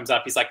Steve comes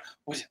up, he's like,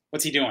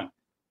 "What's he doing?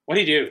 What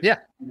did he do?" Yeah.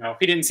 If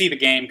he didn't see the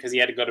game because he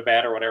had to go to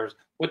bed or whatever,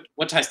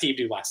 what Ty Steve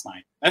do last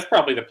night? That's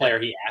probably the player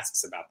he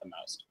asks about the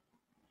most.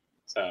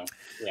 So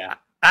yeah.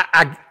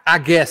 I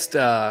guessed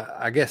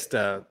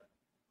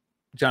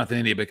Jonathan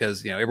India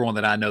because everyone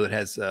that I know that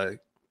has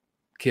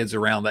kids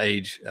around the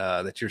age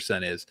that your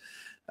son is.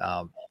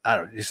 I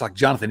don't know, it's like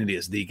Jonathan India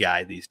is the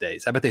guy these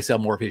days. I bet they sell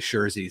more of his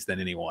jerseys than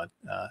anyone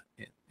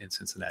in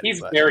Cincinnati.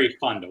 He's very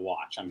fun to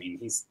watch. I mean,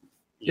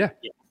 yeah.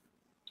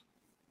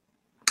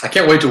 I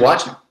can't wait to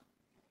watch him.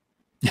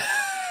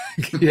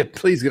 Yeah,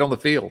 please get on the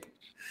field.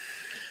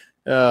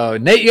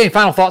 Nate, you any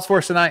final thoughts for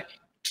us tonight?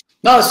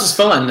 No, this was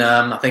fun.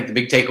 I think the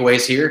big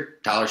takeaways here,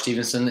 Tyler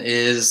Stevenson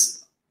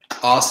is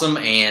awesome,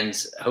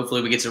 and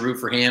hopefully we get to root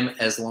for him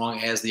as long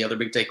as the other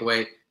big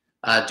takeaway,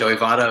 Joey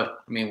Votto.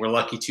 I mean, we're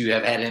lucky to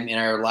have had him in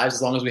our lives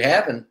as long as we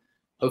have, and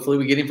hopefully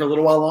we get him for a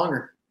little while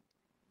longer.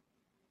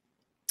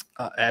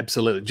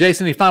 Absolutely.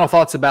 Jason, any final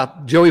thoughts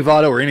about Joey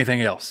Votto or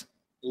anything else?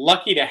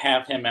 Lucky to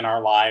have him in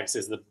our lives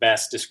is the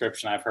best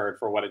description I've heard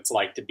for what it's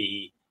like to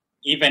be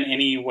even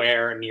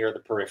anywhere near the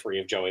periphery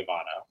of Joey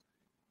Votto.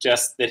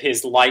 Just that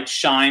his light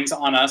shines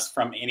on us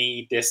from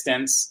any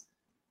distance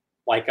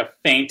like a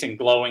faint and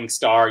glowing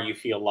star. You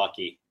feel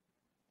lucky.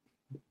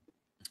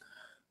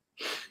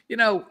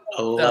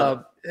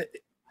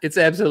 It's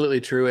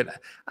absolutely true. And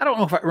I don't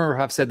know if I remember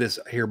if I've said this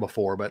here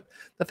before, but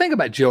the thing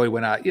about Joey,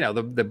 when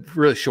the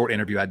really short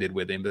interview I did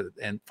with him,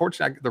 and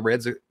fortunately the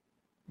Reds I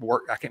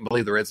can't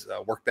believe the Reds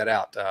worked that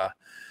out,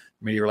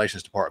 media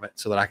relations department,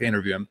 so that I could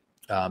interview him.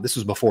 This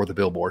was before the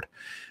billboard.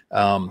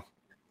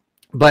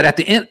 But at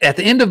the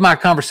end of my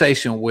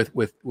conversation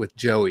with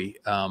Joey,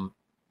 I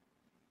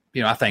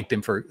thanked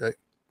him for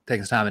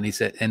taking his time, and he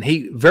said, and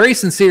he very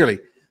sincerely,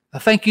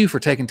 thank you for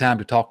taking time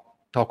to talk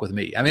with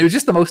me. I mean, it was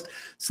just the most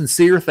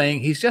sincere thing.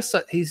 He's just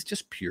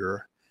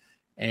pure,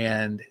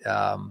 and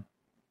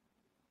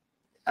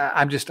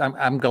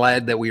I'm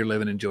glad that we are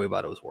living in Joey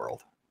Votto's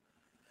world.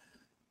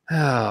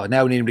 Oh,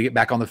 now we need him to get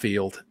back on the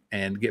field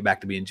and get back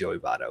to being Joey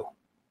Votto.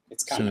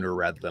 It's coming. Sooner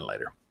rather than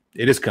later.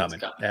 It is coming.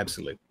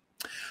 Absolutely.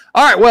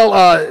 All right.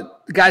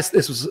 Well, guys,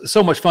 this was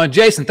so much fun.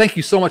 Jason, thank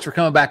you so much for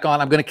coming back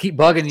on. I'm going to keep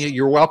bugging you.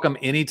 You're welcome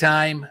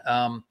anytime.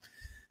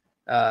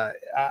 I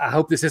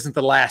hope this isn't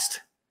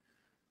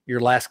your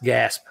last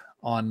gasp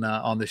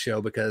on the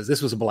show, because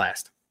this was a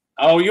blast.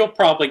 Oh, you'll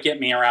probably get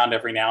me around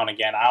every now and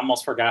again. I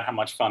almost forgot how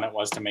much fun it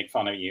was to make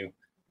fun of you.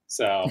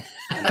 So,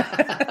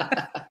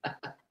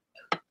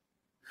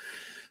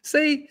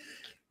 see,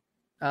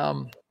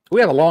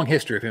 we have a long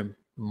history of him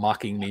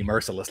mocking me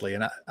mercilessly,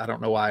 and I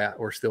don't know why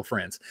we're still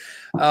friends.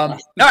 All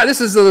right,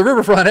 this is the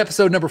Riverfront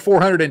episode number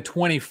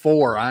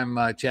 424.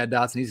 I'm Chad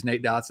Dotson. He's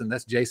Nate Dotson.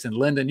 That's Jason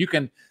Linden. You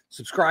can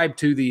subscribe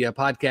to the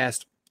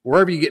podcast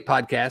wherever you get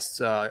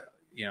podcasts.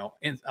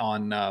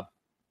 On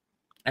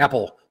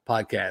Apple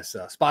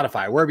Podcasts,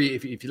 Spotify, wherever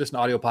if you listen to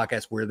audio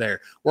podcasts, we're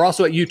there. We're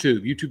also at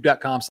YouTube,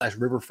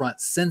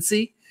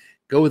 youtube.com/RiverfrontCincy.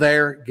 Go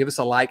there, give us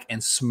a like,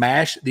 and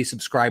smash the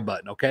subscribe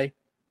button, okay?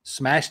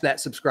 Smash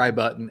that subscribe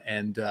button,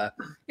 and you're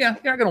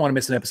not going to want to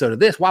miss an episode of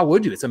this. Why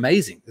would you? It's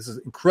amazing. This is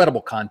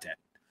incredible content.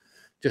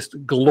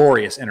 Just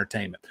glorious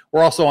entertainment.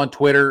 We're also on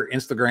Twitter,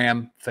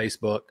 Instagram,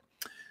 Facebook.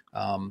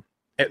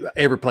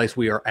 Every place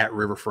we are at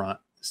Riverfront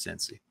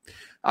Cincy.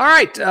 All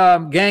right,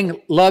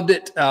 gang, loved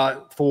it.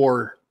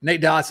 For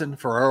Nate Dotson,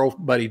 for our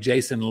old buddy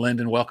Jason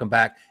Linden, welcome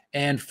back.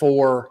 And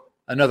for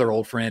another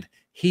old friend,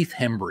 Heath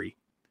Hembry.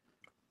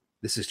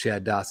 This is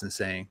Chad Dotson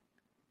saying,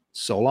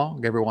 so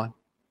long, everyone.